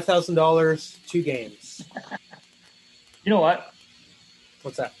 $5,000, 2 games. You know what?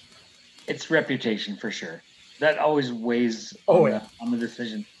 What's that? It's reputation for sure. That always weighs on the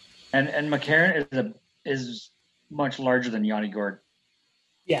decision. And McCarron is much larger than Yanni Gourde.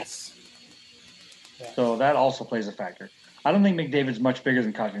 Yes. Yeah. So that also plays a factor. I don't think McDavid's much bigger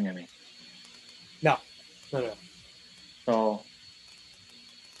than Kotkaniemi. No. So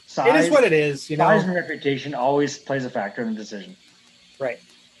size, it is what it is. Size and reputation always plays a factor in the decision. Right.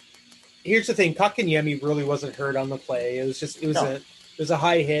 Here's the thing: Kotkaniemi really wasn't hurt on the play. It was a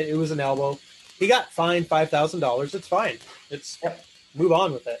high hit. It was an elbow. He got fined $5,000. It's fine. Move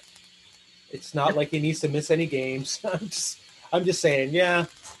on with it. It's not like he needs to miss any games. I'm just saying. Yeah,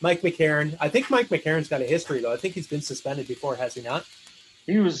 Mike McCarron. I think Mike McCarron's got a history though. I think he's been suspended before, has he not?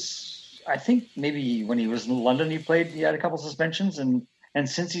 He was. I think maybe when he was in London, he had a couple suspensions, and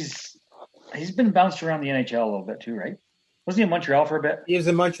since he's been bounced around the NHL a little bit too, right? Wasn't he in Montreal for a bit? He was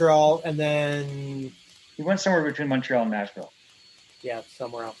in Montreal, and then he went somewhere between Montreal and Nashville. Yeah,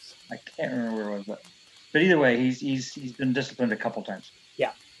 somewhere else. I can't remember where it was, but either way, he's been disciplined a couple times.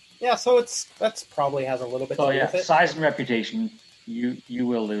 Yeah. So that's probably has a little bit to do with it. Size and reputation, you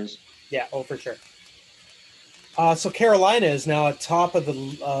will lose. Yeah. Oh, for sure. So Carolina is now at top of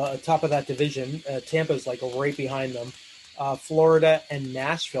that division. Tampa's like right behind them. Florida and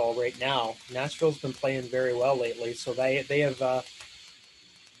Nashville right now. Nashville's been playing very well lately, so they've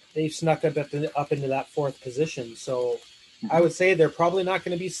snuck up into that 4th position. So I would say they're probably not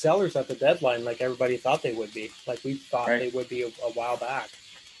going to be sellers at the deadline like everybody thought they would be, like we thought they would be a while back.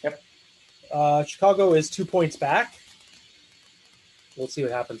 Yep. Chicago is 2 points back. We'll see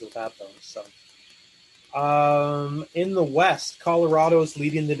what happens with that though. So, in the West, Colorado is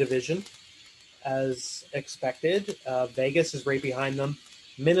leading the division as expected. Vegas is right behind them.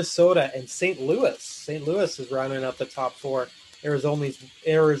 Minnesota and St. Louis. St. Louis is rounding up the top 4.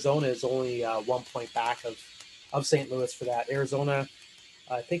 Arizona is only 1 point back of St. Louis for that. Arizona,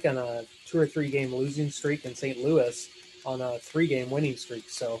 I think, on a 2 or 3 game losing streak, and St. Louis on a 3 game winning streak.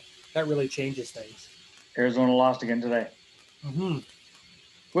 So that really changes things. Arizona lost again today. Mm-hmm.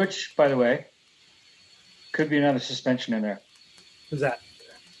 Which, by the way, could be another suspension in there. Who's that?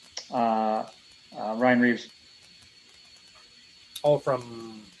 Ryan Reeves. Oh,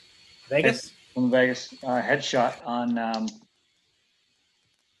 from Vegas? From Vegas. Headshot on, can't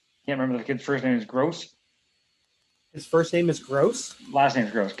remember the kid's first name is Gross. His first name is Gross? Last name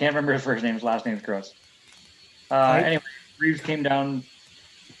is Gross. Can't remember his first name. His last name is Gross. Anyway, Reeves came down,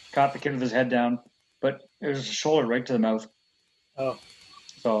 caught the kid with his head down, but it was a shoulder right to the mouth. Oh.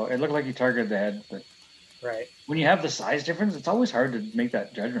 So it looked like he targeted the head, but right. When you have the size difference, it's always hard to make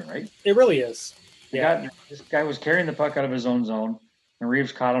that judgment, right? It really is. This guy was carrying the puck out of his own zone, and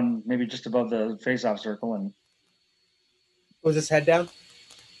Reeves caught him maybe just above the face-off circle. And was his head down?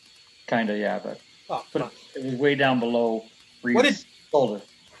 Kind of, yeah, but it was way down below Reeves' shoulder.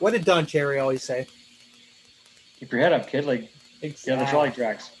 What did Don Cherry always say? Keep your head up, kid. Like, exactly. The trolley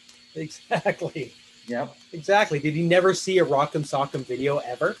tracks. Exactly. Yep. Exactly. Did he never see a Rock'em Sock'em video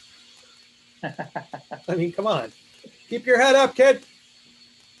ever? I mean, come on. Keep your head up, kid.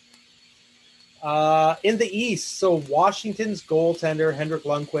 In the East, so Washington's goaltender, Henrik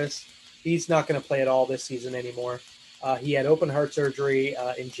Lundqvist, he's not going to play at all this season anymore. He had open heart surgery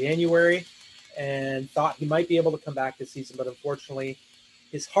in January and thought he might be able to come back this season, but unfortunately,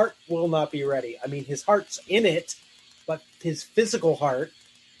 his heart will not be ready. I mean, his heart's in it, but his physical heart,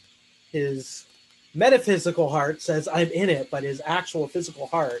 his metaphysical heart says, I'm in it, but his actual physical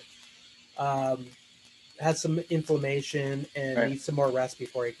heart has some inflammation and needs some more rest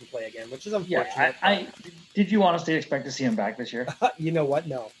before he can play again, which is unfortunate. Yeah, did you honestly expect to see him back this year? You know what?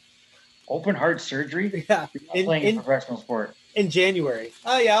 No. Open heart surgery? Yeah. Playing a professional sport. In January.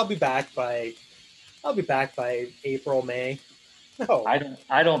 Oh yeah, I'll be back by April, May. No.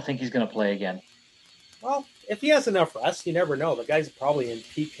 I don't think he's going to play again. Well, if he has enough rest, you never know. The guy's probably in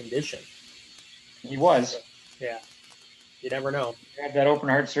peak condition. He was. Yeah. You never know. You have that open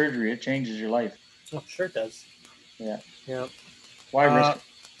heart surgery, it changes your life. Oh, sure it does. Yeah. Yeah. Why risk it?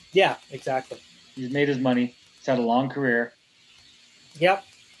 Yeah, exactly. He's made his money. He's had a long career. Yep.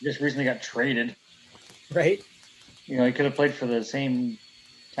 He just recently got traded. Right. You know, he could have played for the same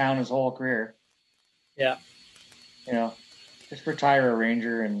town his whole career. Yeah. You know, just retire a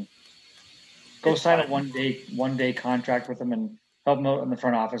Ranger and go sign a one day contract with him and help him out in the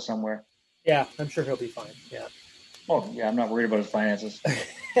front office somewhere. Yeah, I'm sure he'll be fine. Yeah. Oh, yeah, I'm not worried about his finances.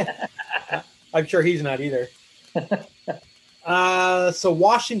 I'm sure he's not either. So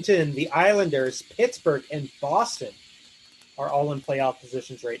Washington, the Islanders, Pittsburgh, and Boston are all in playoff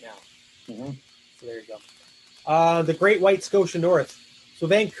positions right now. Mm-hmm. So there you go. The Great White Scotia North. So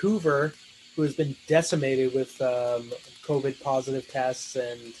Vancouver, who has been decimated with COVID positive tests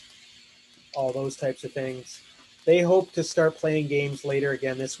and all those types of things, they hope to start playing games later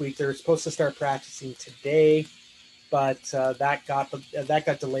again this week. They're supposed to start practicing today, but that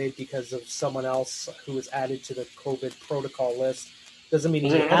got delayed because of someone else who was added to the COVID protocol list. Doesn't mean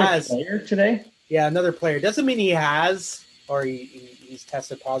he has player today. Yeah, another player. Doesn't mean he has or he's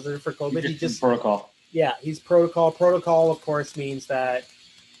tested positive for COVID. He just protocol. Yeah, he's protocol. Protocol, of course, means that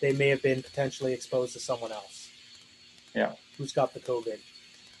they may have been potentially exposed to someone else. Yeah, who's got the COVID.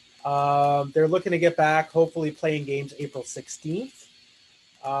 They're looking to get back, hopefully playing games April 16th.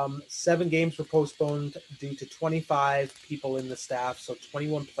 7 games were postponed due to 25 people in the staff, so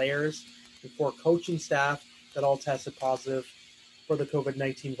 21 players and 4 coaching staff that all tested positive for the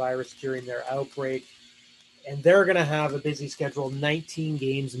COVID-19 virus during their outbreak. And they're going to have a busy schedule, 19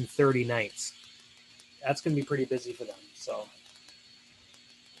 games in 30 nights. That's going to be pretty busy for them. So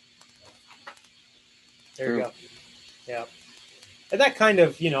there you go. Yeah. And that kind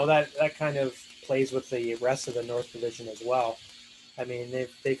of, that kind of plays with the rest of the North Division as well. I mean,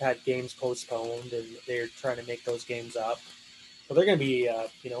 they've had games postponed, and they're trying to make those games up. So they're going to be,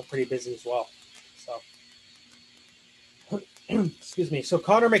 pretty busy as well. So, excuse me. So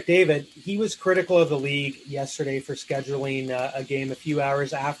Connor McDavid, he was critical of the league yesterday for scheduling a game a few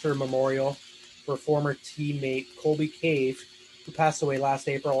hours after Memorial for former teammate Colby Cave, who passed away last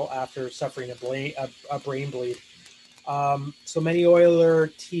April after suffering a brain bleed. So many Oiler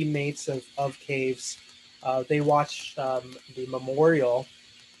teammates of Cave's, they watched the Memorial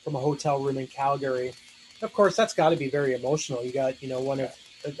from a hotel room in Calgary. Of course, that's got to be very emotional. You got,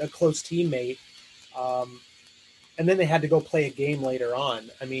 a close teammate, and then they had to go play a game later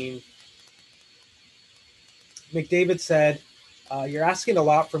on. I mean, McDavid said, you're asking a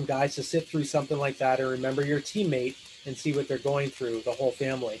lot from guys to sit through something like that and remember your teammate and see what they're going through, the whole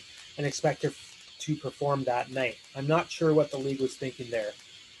family, and expect to perform that night. I'm not sure what the league was thinking there.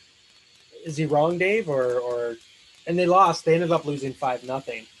 Is he wrong, Dave? Or and they lost. They ended up losing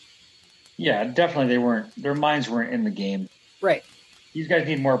 5-0. Yeah, definitely their minds weren't in the game. Right. These guys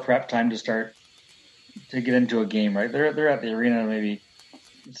need more prep time to get into a game, right? They're at the arena maybe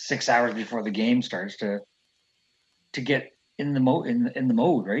 6 hours before the game starts to get in the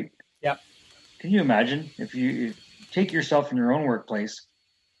mode, right? Yeah. Can you imagine if you take yourself in your own workplace,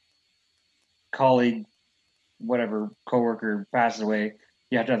 colleague, whatever, coworker passes away,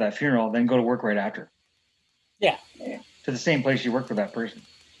 you have to have that funeral, then go to work right after. Yeah. To the same place you work with that person.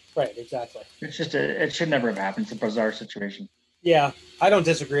 Right, exactly. It's just it should never have happened. It's a bizarre situation. Yeah, I don't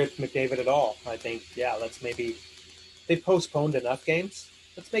disagree with McDavid at all. I think, let's maybe they've postponed enough games.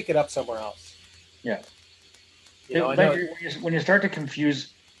 Let's make it up somewhere else. Yeah. When you start to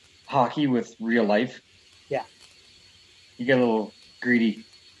confuse hockey with real life, you get a little greedy.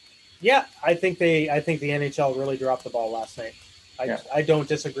 Yeah, I think the NHL really dropped the ball last night. I don't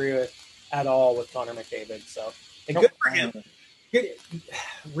disagree at all with Connor McDavid. So, and good for him.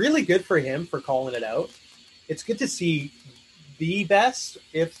 Really good for him for calling it out. It's good to see the best,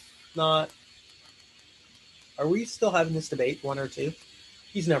 if not. Are we still having this debate, 1 or 2?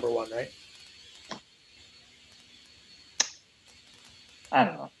 He's number 1, right? I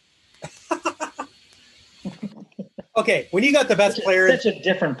don't know. Okay, when you got the best player, such a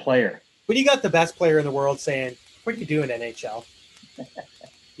different player. When you got the best player in the world saying, "What are you doing, NHL?"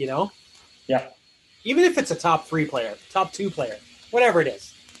 Yeah. Even if it's a top 3 player, top 2 player, whatever it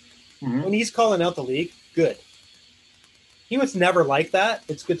is, when he's calling out the league, good. He was never like that.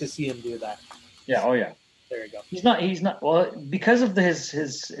 It's good to see him do that. Yeah. Oh yeah. There you go. He's not. Well, because of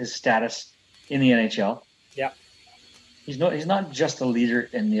his status in the NHL. Yeah. He's not just a leader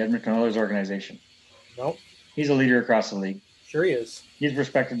in the Edmonton Oilers organization. Nope. He's a leader across the league. Sure he is. He's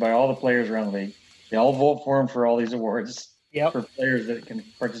respected by all the players around the league. They all vote for him for all these awards. Yep. For players that can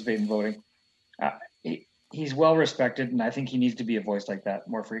participate in voting. He's well respected, and I think he needs to be a voice like that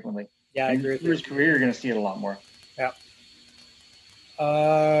more frequently. Yeah, I agree with you. Through his career, you're going to see it a lot more. Yeah.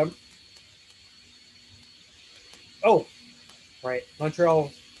 Right.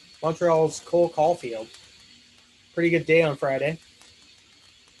 Montreal's Cole Caulfield. Pretty good day on Friday.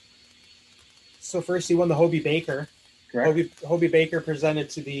 So first he won the Hobey Baker. Correct. Hobey Baker presented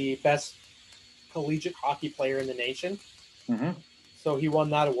to the best collegiate hockey player in the nation. Mm-hmm. So he won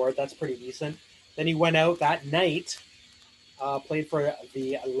that award. That's pretty decent. Then he went out that night played for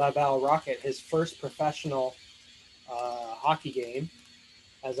the Laval Rocket, his first professional hockey game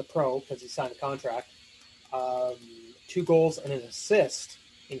as a pro because he signed a contract. 2 goals and an assist,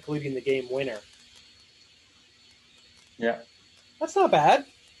 including the game winner. Yeah. That's not bad.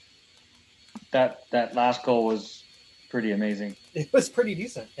 That last goal was pretty amazing. It was pretty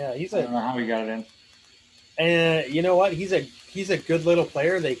decent. Yeah, I don't know how he got it in. And you know what? He's a good little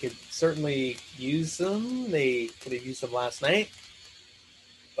player. They could certainly use him. They could have used him last night.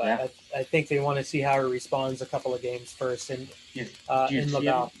 But Yeah. I think they want to see how he responds a couple of games first in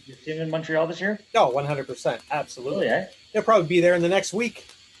Laval. You see him in Montreal this year? No, 100%. Absolutely. Really, eh? They'll probably be there in the next week.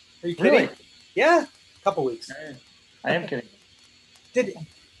 Are you kidding? Really? Yeah, a couple weeks. I am kidding.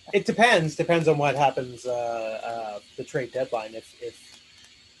 It depends on what happens the trade deadline. If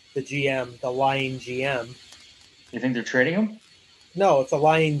the GM, the lying GM. You think they're trading him? No, if the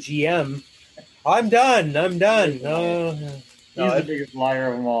lying GM, I'm done. No, He's the biggest liar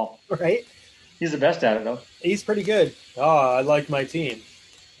of them all. right? He's the best at it, though. He's pretty good. Oh, I like my team.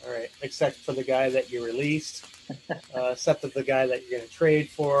 All right, except for the guy that you released, except for the guy that you're going to trade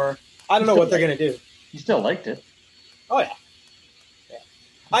for. I don't know what they're going to do. You still liked it. Oh yeah.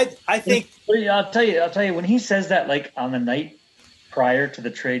 I think. But yeah, I'll tell you. When he says that, like on the night prior to the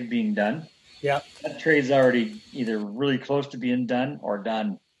trade being done, Yeah. that trade's already either really close to being done or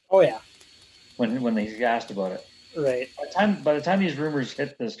done. Oh yeah. When he's asked about it. Right. By the time these rumors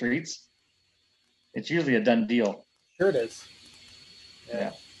hit the streets, it's usually a done deal. Sure it is.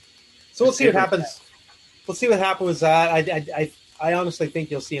 Yeah. So we'll see what happens. We'll see what happens with that. I honestly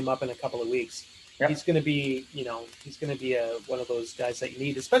think you'll see him up in a couple of weeks. Yep. He's going to be, one of those guys that you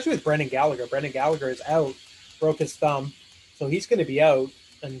need, especially with Brendan Gallagher. Brendan Gallagher is out, broke his thumb, so he's going to be out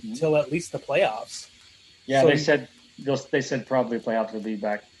until at least the playoffs. Yeah, So they said probably playoffs will be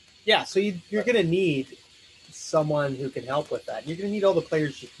back. Yeah, so you're going to need someone who can help with that. You're going to need all the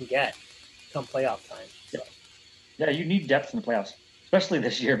players you can get come playoff time. So. Yeah, you need depth in the playoffs, especially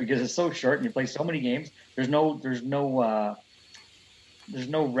this year because it's so short and you play so many games. There's no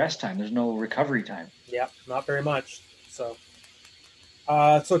rest time. There's no recovery time. Yeah, not very much. So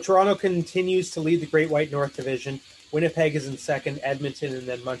Toronto continues to lead the Great White North Division. Winnipeg is in second. Edmonton and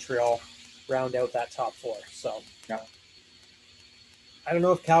then Montreal round out that top 4. So yeah. I don't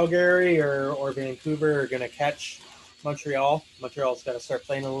know if Calgary or Vancouver are going to catch Montreal. Montreal's got to start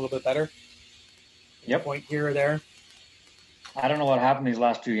playing a little bit better. Yep. Point here or there. I don't know what happened these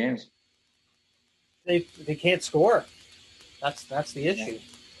last 2 games. They can't score. That's the issue. Yeah.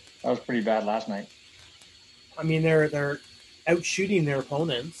 That was pretty bad last night. I mean, they're out shooting their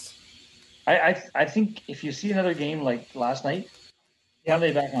opponents. I think if you see another game like last night, Yeah. are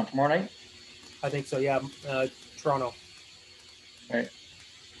they back on tomorrow night? I think so. Yeah, Toronto. Right.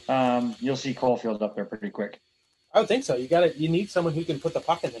 You'll see Caulfield up there pretty quick. I would think so. You need someone who can put the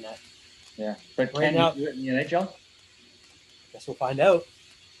puck in the net. Yeah, but Right can now- you do it in the NHL? Guess we'll find out.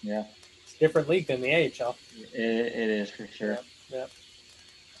 Yeah, It's a different league than the AHL. it is for sure. Yeah.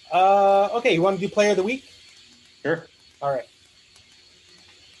 Okay, you want to do Player of the Week? Sure. All right.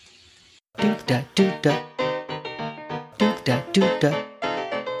 Do-da, do-da. Do-da, do-da.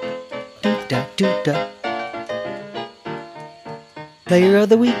 Do-da, do-da. Player of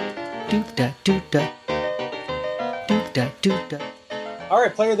the week. Do-da, do-da. Do-da, do-da. All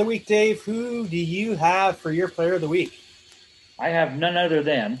right, Player of the Week, Dave. Who do you have for your Player of the Week? I have none other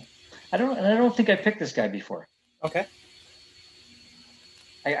than I don't think I picked this guy before. Okay.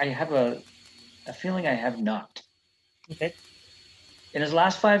 I have a feeling I have not. Okay. In his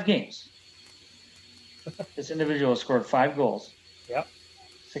last 5 games, this individual has scored 5 goals, Yep.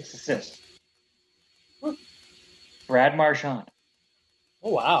 6 assists. Whew. Brad Marchand. Oh,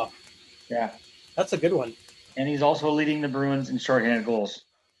 wow. Yeah. That's a good one. And he's also leading the Bruins in shorthanded goals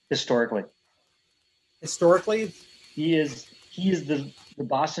historically. Historically, He is the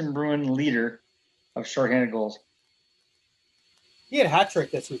Boston Bruin leader of shorthanded goals. he had a hat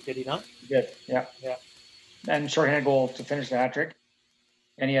trick this week, did he not? Good. Yeah. Yeah. And shorthanded goal to finish the hat trick.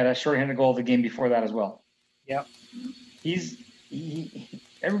 And he had a shorthanded goal the game before that as well. Yep.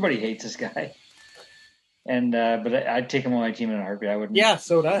 Everybody hates this guy. And but I'd take him on my team in a heartbeat. I wouldn't. Yeah,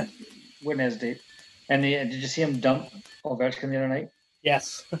 so did I. Wouldn't hesitate. And did you see him dump Ovechkin the other night?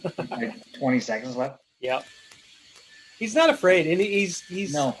 Yes. Like 20 seconds left. Yep. He's not afraid, and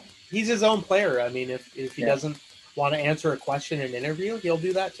he's No. he's his own player. I mean, if he Yeah. doesn't want to answer a question in an interview, he'll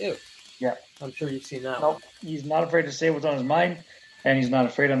do that too. Yeah. I'm sure you've seen that. No, he's not afraid to say what's on his mind, and he's not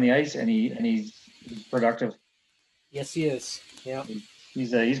afraid on the ice, and he's productive. Yes, he is. Yeah.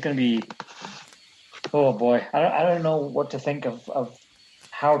 He's going to be. Oh boy, I don't know what to think of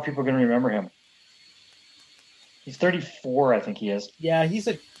how people are going to remember him. He's 34, I think he is. Yeah, he's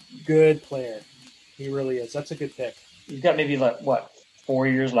a good player. He really is. That's a good pick. He's got maybe, 4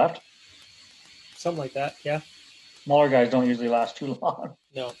 years left? Something like that, yeah. Smaller guys don't usually last too long,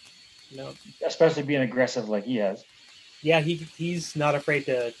 No. especially being aggressive like he has. Yeah, he's not afraid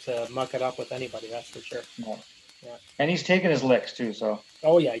to muck it up with anybody, that's for sure. No. Yeah. And he's taking his licks, too, so.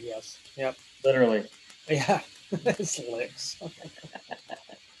 Oh, yeah, yes. Yep. Literally. Yeah, his licks.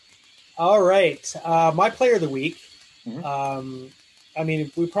 All right. My player of the week. Mm-hmm. I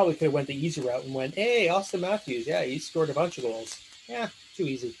mean, we probably could have went the easy route and went, hey, Austin Matthews. Yeah, he scored a bunch of goals. Yeah, too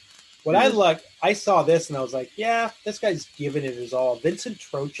easy. But I saw this and I was like, yeah, this guy's giving it his all. Vincent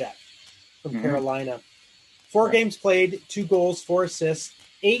Trocheck from Carolina. 4 games played, 2 goals, 4 assists,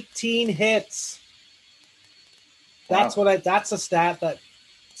 18 hits. That's that's a stat that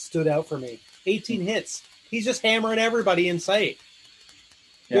stood out for me. 18 hits. He's just hammering everybody in sight.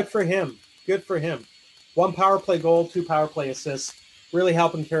 Good for him. Good for him. 1 power play goal, 2 power play assists. Really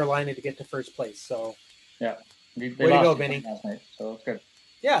helping Carolina to get to first place. So, yeah. They way to go, Vinny. Last night, so it's good.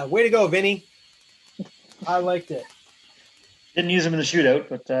 Yeah, way to go, Vinny. I liked it. Didn't use him in the shootout,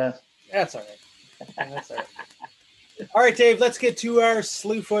 but that's all right. That's all right. All right, Dave, let's get to our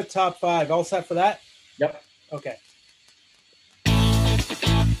Slewfoot top 5. All set for that? Yep. Okay.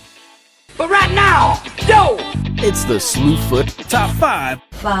 But right now, yo! It's the Slewfoot Top 5.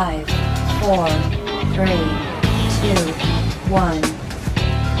 5, 4, 3, 2, 1.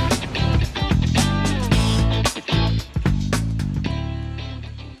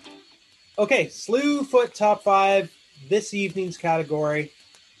 Okay, Slewfoot top 5, this evening's category.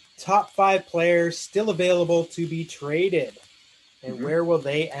 Top 5 players still available to be traded. And where will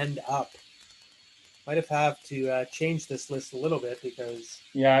they end up? Might have to change this list a little bit because...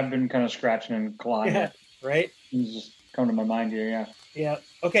 Yeah, I've been kind of scratching and clawing it. Right? It's just come to my mind here, yeah. Yeah.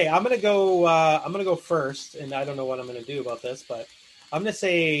 Okay, I'm gonna go first, and I don't know what I'm gonna do about this, but I'm gonna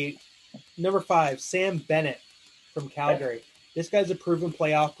say number 5, Sam Bennett from Calgary. Okay. This guy's a proven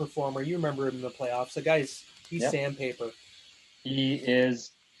playoff performer. You remember him in the playoffs. He's sandpaper. He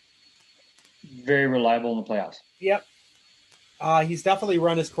is very reliable in the playoffs. Yep. He's definitely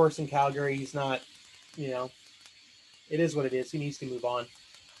run his course in Calgary. He's not, it is what it is. He needs to move on.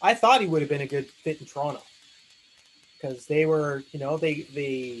 I thought he would have been a good fit in Toronto because they were,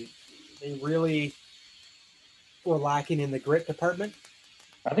 they really were lacking in the grit department.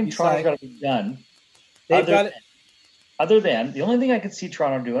 I think Toronto's got to be done. They've got it. Other than the only thing I could see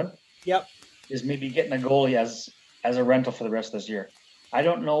Toronto doing, yep, is maybe getting a goalie as a rental for the rest of this year. I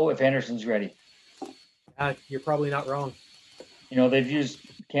don't know if Anderson's ready. You're probably not wrong. They've used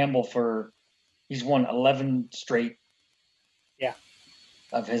Campbell he's won 11 straight. Yeah.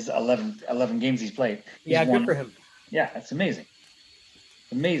 Of his 11 games he's played. Good for him. Yeah, that's amazing.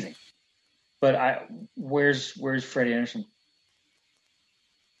 Amazing. But where's Freddie Anderson?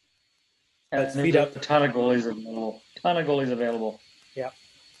 Let's And speed there's up. a ton of goalies available. Yeah.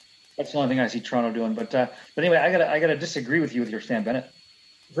 That's the only thing I see Toronto doing. But anyway, I gotta disagree with you with your Sam Bennett.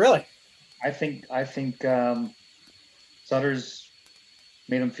 Really? I think Sutter's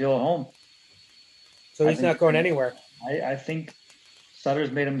made him feel at home. So he's not going anywhere. I think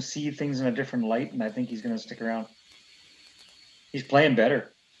Sutter's made him see things in a different light, and I think he's going to stick around. He's playing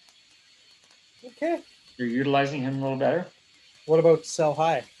better. Okay. You're utilizing him a little better. What about sell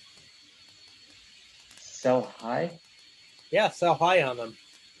high? Sell high? Yeah, sell high on them.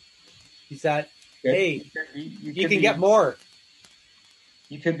 He's that, hey, you can be, get more.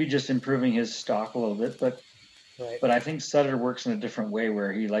 You could be just improving his stock a little bit, but I think Sutter works in a different way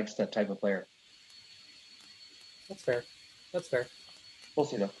where he likes that type of player. That's fair. We'll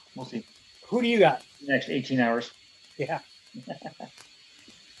see, though. We'll see. Who do you got? Next 18 hours. Yeah.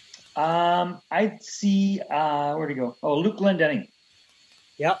 I'd see, where'd he go? Oh, Luke Glendening.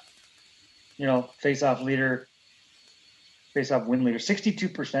 Yep. Face-off leader, face-off win leader,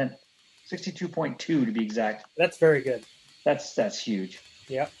 62%, 62.2 to be exact. That's very good. That's huge.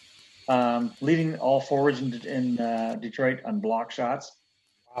 Yep. Leading all forwards in Detroit on block shots.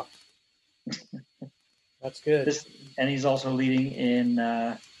 Wow. That's good. And he's also leading in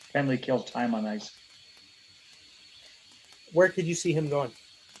penalty kill time on ice. Where could you see him going?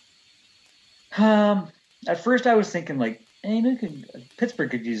 At first I was thinking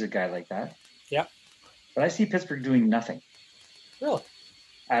Pittsburgh could use a guy like that. Yeah. But I see Pittsburgh doing nothing. Really?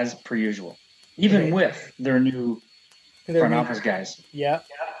 As per usual. Even with their new front office guys. Yeah.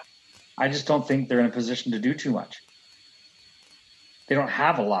 I just don't think they're in a position to do too much. They don't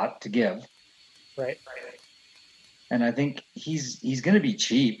have a lot to give. Right. And I think he's going to be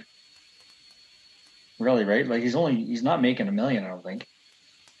cheap. Really, right? He's not making $1 million, I don't think.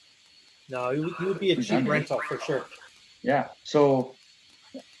 No, he would be a He's cheap under. rental for sure. Yeah. So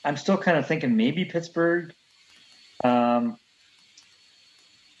I'm still kind of thinking maybe Pittsburgh. But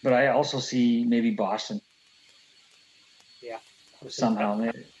I also see maybe Boston. Yeah.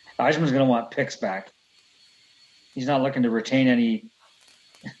 Somehow. Eisman's going to want picks back. He's not looking to retain any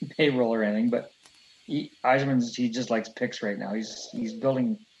payroll or anything, but he just likes picks right now. He's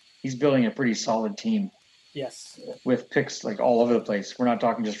building a pretty solid team. Yes. With picks like all over the place. We're not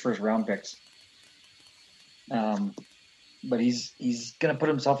talking just first round picks. But he's going to put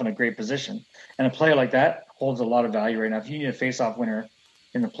himself in a great position. And a player like that holds a lot of value right now. If you need a face-off winner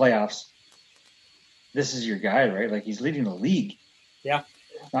in the playoffs, this is your guy, right? Like, he's leading the league. Yeah.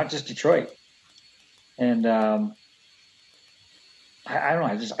 Not just Detroit. And I don't know.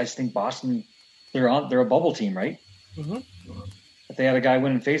 I just think Boston, they're a bubble team, right? Mm-hmm. If they had a guy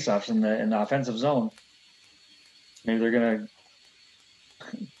winning face-offs in the offensive zone, maybe they're going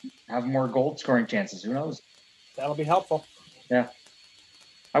to have more goal scoring chances. Who knows? That'll be helpful. Yeah.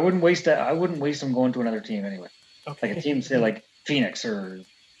 I wouldn't waste them going to another team anyway. Okay. Like a team, say, like Phoenix or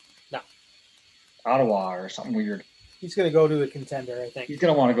Ottawa or something weird. He's going to go to a contender, I think. He's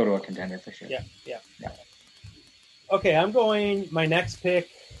going to want to go to a contender for sure. Yeah. Okay, I'm going my next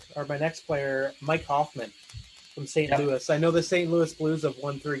player, Mike Hoffman from St. Louis. I know the St. Louis Blues have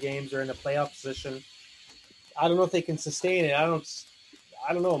won 3 games. They're in a playoff position. I don't know if they can sustain it. I don't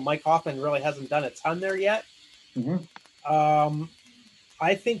know. Mike Hoffman really hasn't done a ton there yet. Mm-hmm.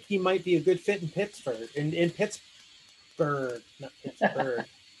 I think he might be a good fit in Pittsburgh.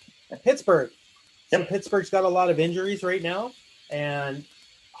 Pittsburgh. So Yep. Pittsburgh's got a lot of injuries right now, and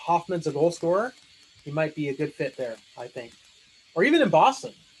Hoffman's a goal scorer. He might be a good fit there, I think. Or even in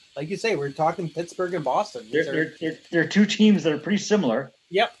Boston. Like you say, we're talking Pittsburgh and Boston. They're 2 teams that are pretty similar.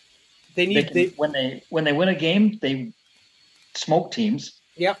 Yep. When they win a game, they smoke teams.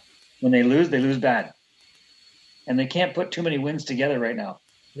 Yep. When they lose bad. And they can't put too many wins together right now.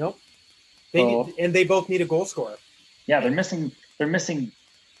 Nope. They both need a goal scorer. Yeah, they're missing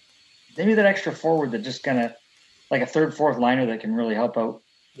maybe that extra forward that just kind of like a third, fourth liner that can really help out.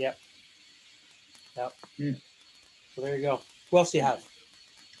 Yep. So there you go. Who else do you have?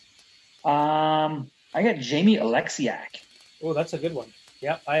 I got Jamie Alexiak. Oh, that's a good one.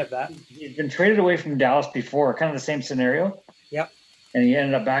 Yep, I have that. He's been traded away from Dallas before, kind of the same scenario. Yep. And he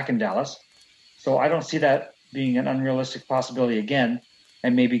ended up back in Dallas. So I don't see that being an unrealistic possibility again.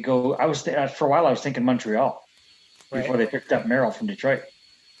 And maybe go. For a while I was thinking Montreal before they picked up Merrill from Detroit.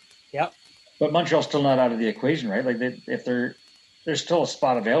 Yep. But Montreal's still not out of the equation, right? Like if there's still a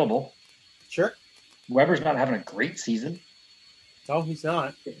spot available. Sure. Weber's not having a great season. No, he's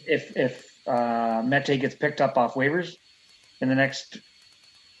not. If Mete gets picked up off waivers in the next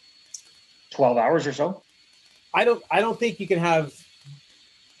 12 hours or so, I don't think you can have.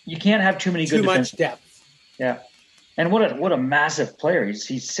 You can't have too many too good much depth. Yeah, and what a massive player. He's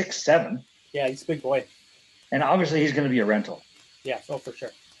 6'7". Yeah, he's a big boy. And obviously he's going to be a rental. Yeah, for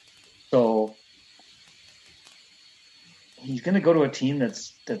sure. So he's going to go to a team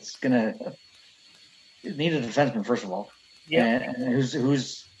that's going to need a defenseman first of all. Yeah, and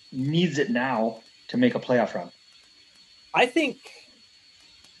who's needs it now to make a playoff run. I think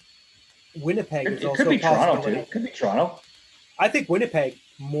Winnipeg is also could be a possibility. Toronto too. It could be Toronto. I think Winnipeg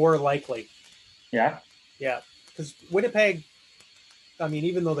more likely. Yeah. Yeah, because Winnipeg, I mean,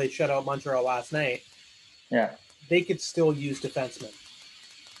 even though they shut out Montreal last night, yeah, they could still use defensemen.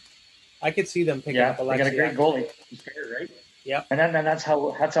 I could see them picking up Alexiak. They got a great goalie. He's fair, right? Yeah. And that's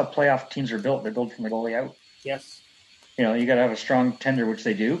how playoff teams are built. They're built from the goalie out. Yes. You know, you got to have a strong tender, which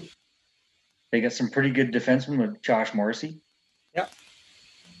they do. They got some pretty good defensemen with Josh Morrissey. Yeah.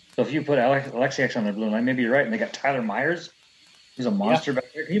 So if you put Alexiak on their blue line, maybe you're right. And they got Tyler Myers, who's a monster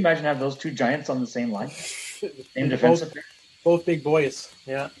back there. Can you imagine having those 2 giants on the same line? Same defensive. Both big boys.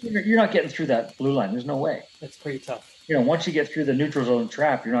 Yeah. You're not getting through that blue line. There's no way. It's pretty tough. You know, once you get through the neutral zone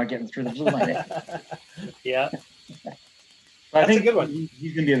trap, you're not getting through the blue line. Yeah. I think a good one.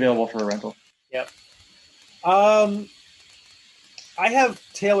 He's going to be available for a rental. Yep. I have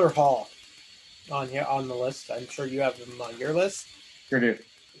Taylor Hall on here on the list. I'm sure you have him on your list. Sure do.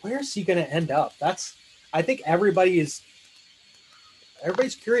 Where's he going to end up? I think everybody's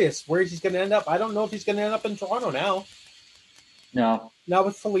curious where he's going to end up. I don't know if he's going to end up in Toronto now. No. Not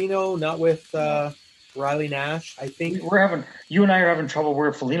with Foligno, not with Riley Nash. I think you and I are having trouble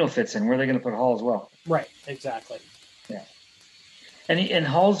where Foligno fits in. Where are they going to put Hall as well? Right, exactly. Yeah. And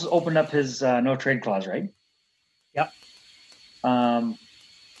Hall's opened up his no trade clause, right? Yep.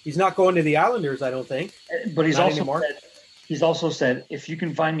 He's He's not going to the Islanders, I don't think. But he's Not also anymore. he's also said, if you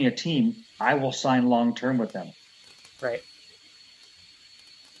can find me a team, I will sign long term with them. Right.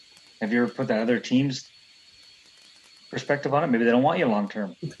 Have you ever put that other team's perspective on it? Maybe they don't want you long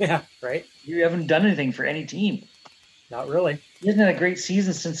term. Yeah, right. You haven't done anything for any team. Not really. He hasn't had a great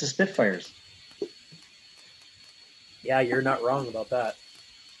season since the Spitfires. Yeah, you're not wrong about that.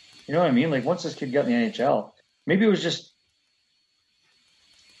 You know what I mean? Like once this kid got in the NHL, maybe it was just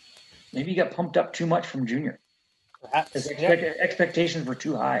maybe he got pumped up too much from junior. Perhaps. His Yeah. expectations were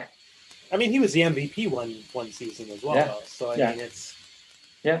too high. I mean, he was the MVP one season as well, Yeah. though. So I Yeah. mean, it's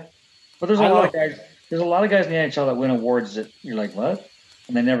Yeah, but there's a lot of guys. There's a lot of guys in the NHL that win awards that you're like, what?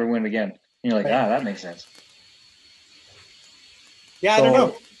 And they never win again. And you're like, Right. that makes sense. yeah. So, I don't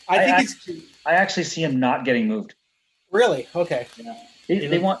know. I think I actually see him not getting moved. really okay.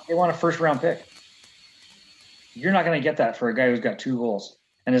 They want a first round pick. You're not going to get that for a guy who's got 2 goals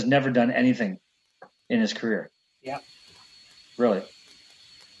and has never done anything in his career. Yeah, Really.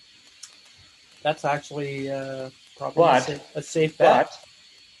 that's actually probably a safe bet.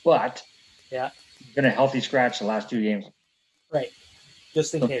 But Yeah, been a healthy scratch the last 2 games. right.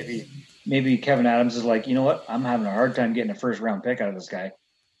 Just in So case. maybe Kevin Adams is like, you know what? I'm having a hard time getting a first round pick out of this guy.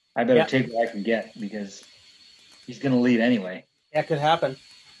 I better Yeah. take what I can get because he's going to leave anyway. That could happen.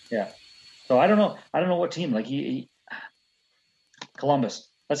 Yeah. So I don't know. I don't know what team. Like Columbus.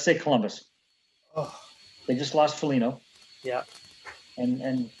 Let's say Columbus. Oh, They just lost Foligno yeah,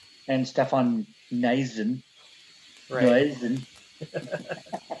 and Stefan Neisen. right. Neisen.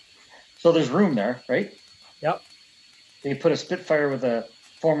 So there's room there, right? Yep, They put a Spitfire with a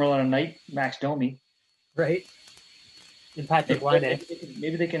Formula Knight, Max Domi. right. And Patrick Laine.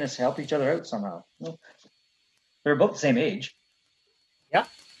 Maybe they can just help each other out somehow. They're about the same age. Yeah,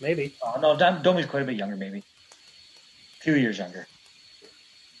 maybe. No, Domi's quite a bit younger, maybe. A few years younger.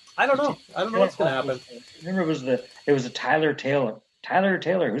 I don't know. I don't know what's going to happen. Remember, it was a Tyler Taylor. Tyler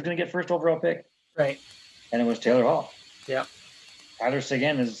Taylor, who's going to get first overall pick? Right. And it was Taylor Hall. Yeah. Tyler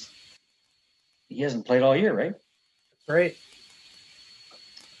Seguin he hasn't played all year, right? Right.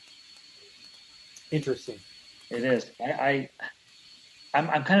 Interesting. It is.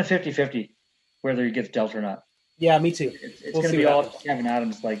 I'm kind of 50-50 whether he gets dealt or not. Yeah, me too. It's We'll going to see be what all happens. Kevin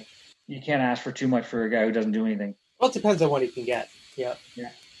Adams. Like, you can't ask for too much for a guy who doesn't do anything. Well, it depends on what he can get. Yeah.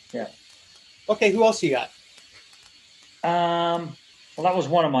 Yeah. Okay, who else you got? Well, that was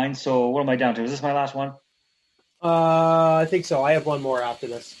one of mine. So what am I down to? Is this my last one? I think so. I have one more after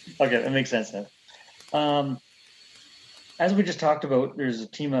this. Okay, that makes sense then. As we just talked about, there's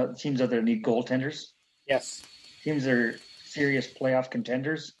teams out there that need goaltenders. Yes. Teams that are serious playoff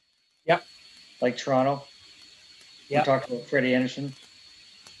contenders. Yep. Like Toronto. Yep. We talked about Freddie Anderson.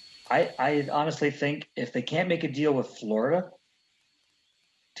 I honestly think if they can't make a deal with Florida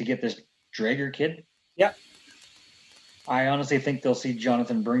to get this Drager kid, Yep. I honestly think they'll see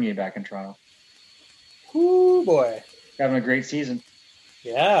Jonathan Bernier back in Toronto. Ooh, boy. Having a great season.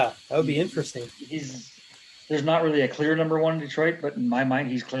 Yeah, that would be interesting. There's not really a clear number one in Detroit, but in my mind,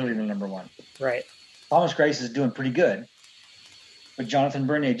 he's clearly the number one. Right. Thomas Greiss is doing pretty good, but Jonathan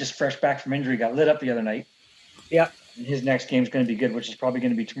Bernier, just fresh back from injury, got lit up the other night. Yep. And his next game's going to be good, which is probably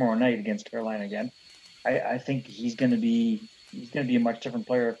going to be tomorrow night against Carolina again. I think he's going to be a much different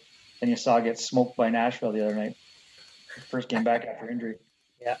player than you saw get smoked by Nashville the other night. First game back after injury.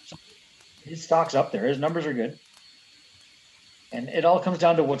 Yeah. So his stock's up there. His numbers are good. And it all comes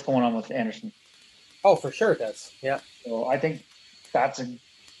down to what's going on with Anderson. Oh, for sure it does. Yeah. So I think that's a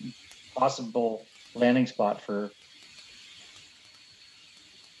possible landing spot for.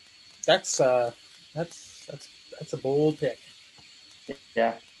 That's a bold pick.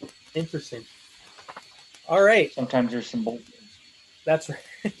 Yeah. Interesting. All right. Sometimes there's some bold. That's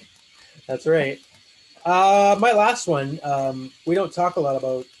right. That's right. My last one. We don't talk a lot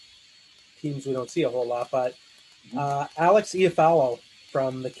about teams we don't see a whole lot, but Alex Iafallo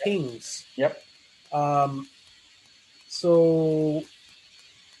from the Kings. Yep. So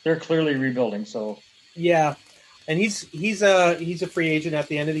They're clearly rebuilding. So yeah, and he's a free agent at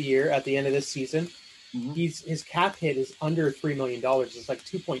the end of the year, at the end of this season. Mhm. His cap hit is under $3 million. It's like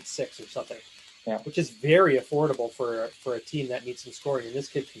 2.6 or something, Yeah. which is very affordable for a team that needs some scoring. And this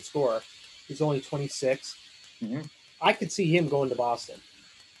kid can score. He's only 26. Mhm. I could see him going to Boston.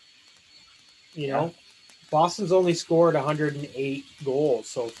 You know, Boston's only scored 108 goals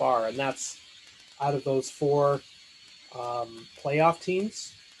so far, and that's out of those 4 playoff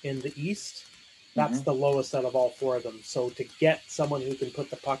teams in the East. That's the lowest out of all 4 of them. So to get someone who can put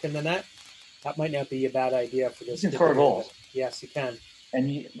the puck in the net, that might not be a bad idea for this. He can score goals. Yes, you can. And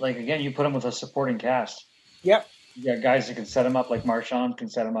you put him with a supporting cast. Yep. You got guys that can set him up, like Marchand can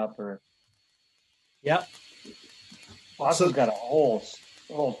set him up, or Yep. Boston's got a whole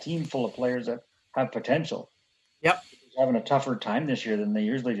team full of players that have potential. Yep. They're having a tougher time this year than they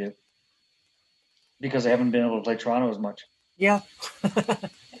usually do. because they haven't been able to play Toronto as much. Yeah,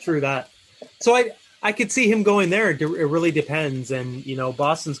 true that. So I could see him going there. It really depends. And,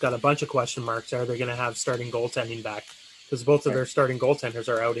 Boston's got a bunch of question marks. Are they going to have starting goaltending back? Because both of their starting goaltenders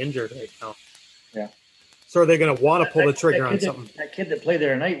are out injured right now. Yeah. So are they going to want to pull the trigger on something? That kid that played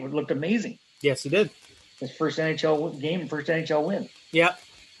there tonight looked amazing. Yes, he did. His first NHL game, first NHL win. Yeah.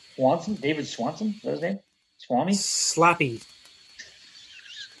 David Swanson, is that his name? Swami? Slappy.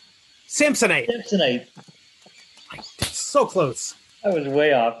 Samsonite. So close. I was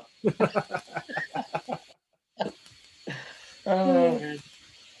way off. Oh, man.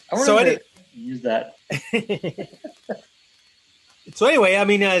 I wonder if they use that. So anyway, I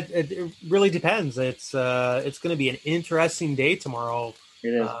mean, it really depends. It's going to be an interesting day tomorrow.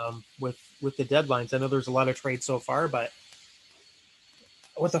 It is. With the deadlines. I know there's a lot of trades so far, but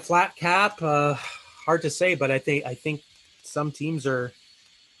with a flat cap, hard to say. But I think some teams are.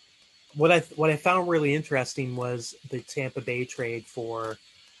 What I found really interesting was the Tampa Bay trade for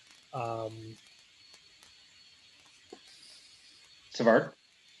Savard.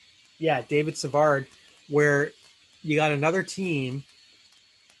 Yeah, David Savard, where you got another team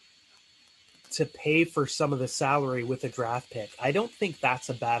to pay for some of the salary with a draft pick. I don't think that's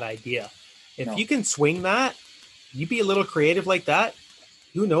a bad idea. If you can swing that, you be a little creative like that,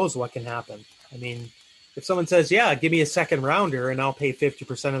 who knows what can happen. I mean, if someone says, yeah, give me a second rounder and I'll pay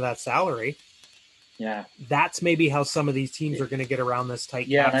 50% of that salary. Yeah. That's maybe how some of these teams are going to get around this tight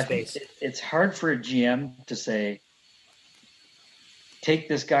cap space. It's hard for a GM to say, take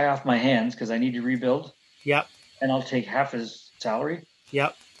this guy off my hands because I need to rebuild. Yep. And I'll take half his salary.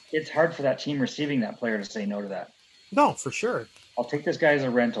 Yep. It's hard for that team receiving that player to say no to that. No, for sure. I'll take this guy as a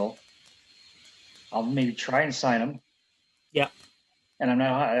rental. I'll maybe try and sign him. Yeah. And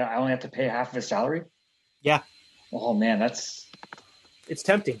I only have to pay half of his salary. Yeah. Oh man, it's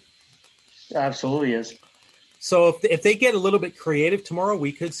tempting. Absolutely is. So if they get a little bit creative tomorrow,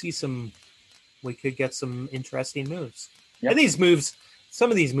 we could get some interesting moves. Yep. And these moves,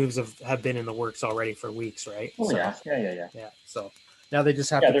 some of these moves have been in the works already for weeks, right? Oh, so, yeah. So now they just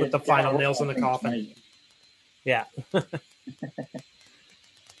have to put the final nails in the coffin. Yeah.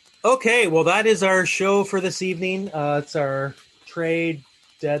 Okay, well, that is our show for this evening. It's our trade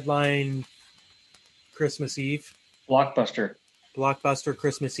deadline Christmas Eve. Blockbuster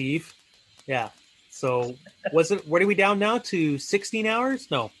Christmas Eve. Yeah. So what are we down now to 16 hours?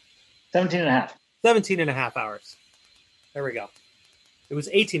 No. 17 and a half. 17 and a half hours. There we go. It was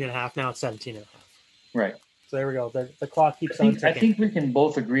 18 and a half. Now it's 17 and a half. Right. So there we go. The clock keeps on ticking. I think we can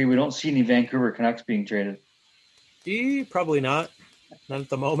both agree we don't see any Vancouver Canucks being traded. Probably not. Not at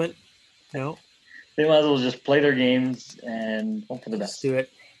the moment. No. They might as well just play their games and hope for the best. Let's do it.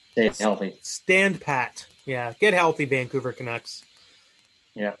 Stay healthy. Stand pat. Yeah. Get healthy, Vancouver Canucks.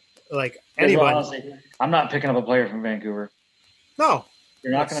 Yeah. Like anyone. Honestly, I'm not picking up a player from Vancouver. No.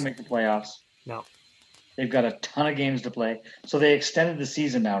 They're not going to make the playoffs. No. They've got a ton of games to play. So they extended the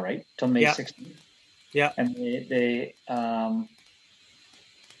season now, right? Till May 16th. Yeah. And they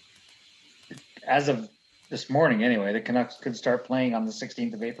as of this morning anyway, the Canucks could start playing on the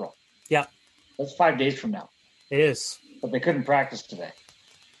 16th of April. Yeah. That's 5 days from now. It is. But they couldn't practice today.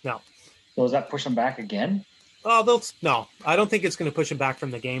 No. So does that push them back again? Oh, no. I don't think it's going to push them back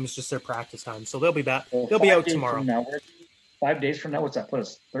from the games, just their practice time. So they'll be back. Well, they'll be out tomorrow. 5 days from now, what's that put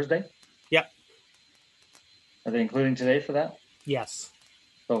us? Thursday? Yeah. Are they including today for that? Yes.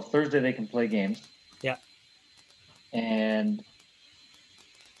 So Thursday they can play games. Yeah. And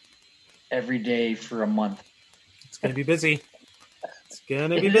every day for a month. It's going to be busy. It's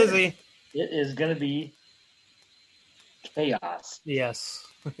going to be busy. It is going to be chaos. Yes.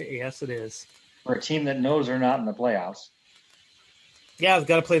 Yes, it is. For a team that knows they're not in the playoffs. Yeah, they've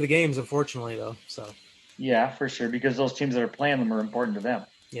got to play the games, unfortunately, though. So. Yeah, for sure, because those teams that are playing them are important to them.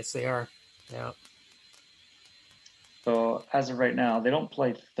 Yes, they are. Yeah. So as of right now, they don't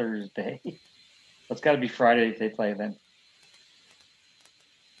play Thursday. It's got to be Friday if they play then.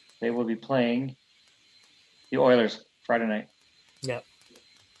 They will be playing the Oilers Friday night. Yep.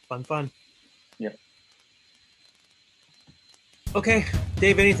 Fun. Yep. Okay,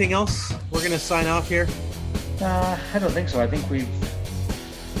 Dave, anything else? We're going to sign off here. I don't think so. I think we've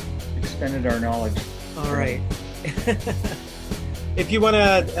expended our knowledge. All right. If you want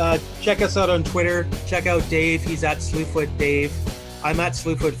to check us out on Twitter, check out Dave. He's at Slewfoot Dave. I'm at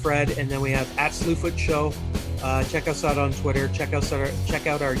Slewfoot Fred, and then we have at Slewfoot Show. Check us out on Twitter. Check out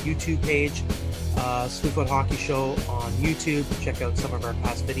our YouTube page, Slewfoot Hockey Show on YouTube. Check out some of our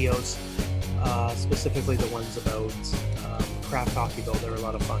past videos, specifically the ones about craft hockey. Though they're a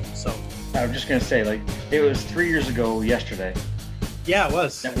lot of fun. So I was just gonna say, like, it was 3 years ago yesterday. Yeah, it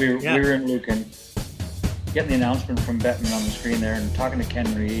was. That we were in Lucan, getting the announcement from Bettman on the screen there and talking to Ken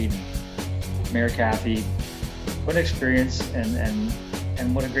Reed and Mayor Cathy. What an experience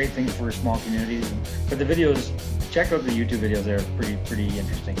and what a great thing for small communities. But the videos, check out the YouTube videos. They're pretty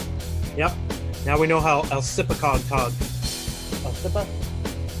interesting. Yep. Now we know how Elsipogtog.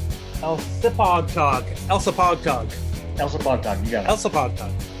 Elsipogtog, you got it.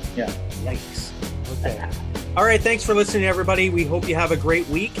 Elsipogtog. Yeah. Yikes. Okay. All right. Thanks for listening, everybody. We hope you have a great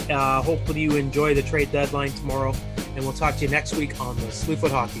week. Hopefully you enjoy the trade deadline tomorrow. And we'll talk to you next week on the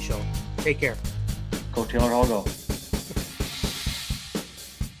Slewfoot Hockey Show. Take care. Go Taylor Hall, go.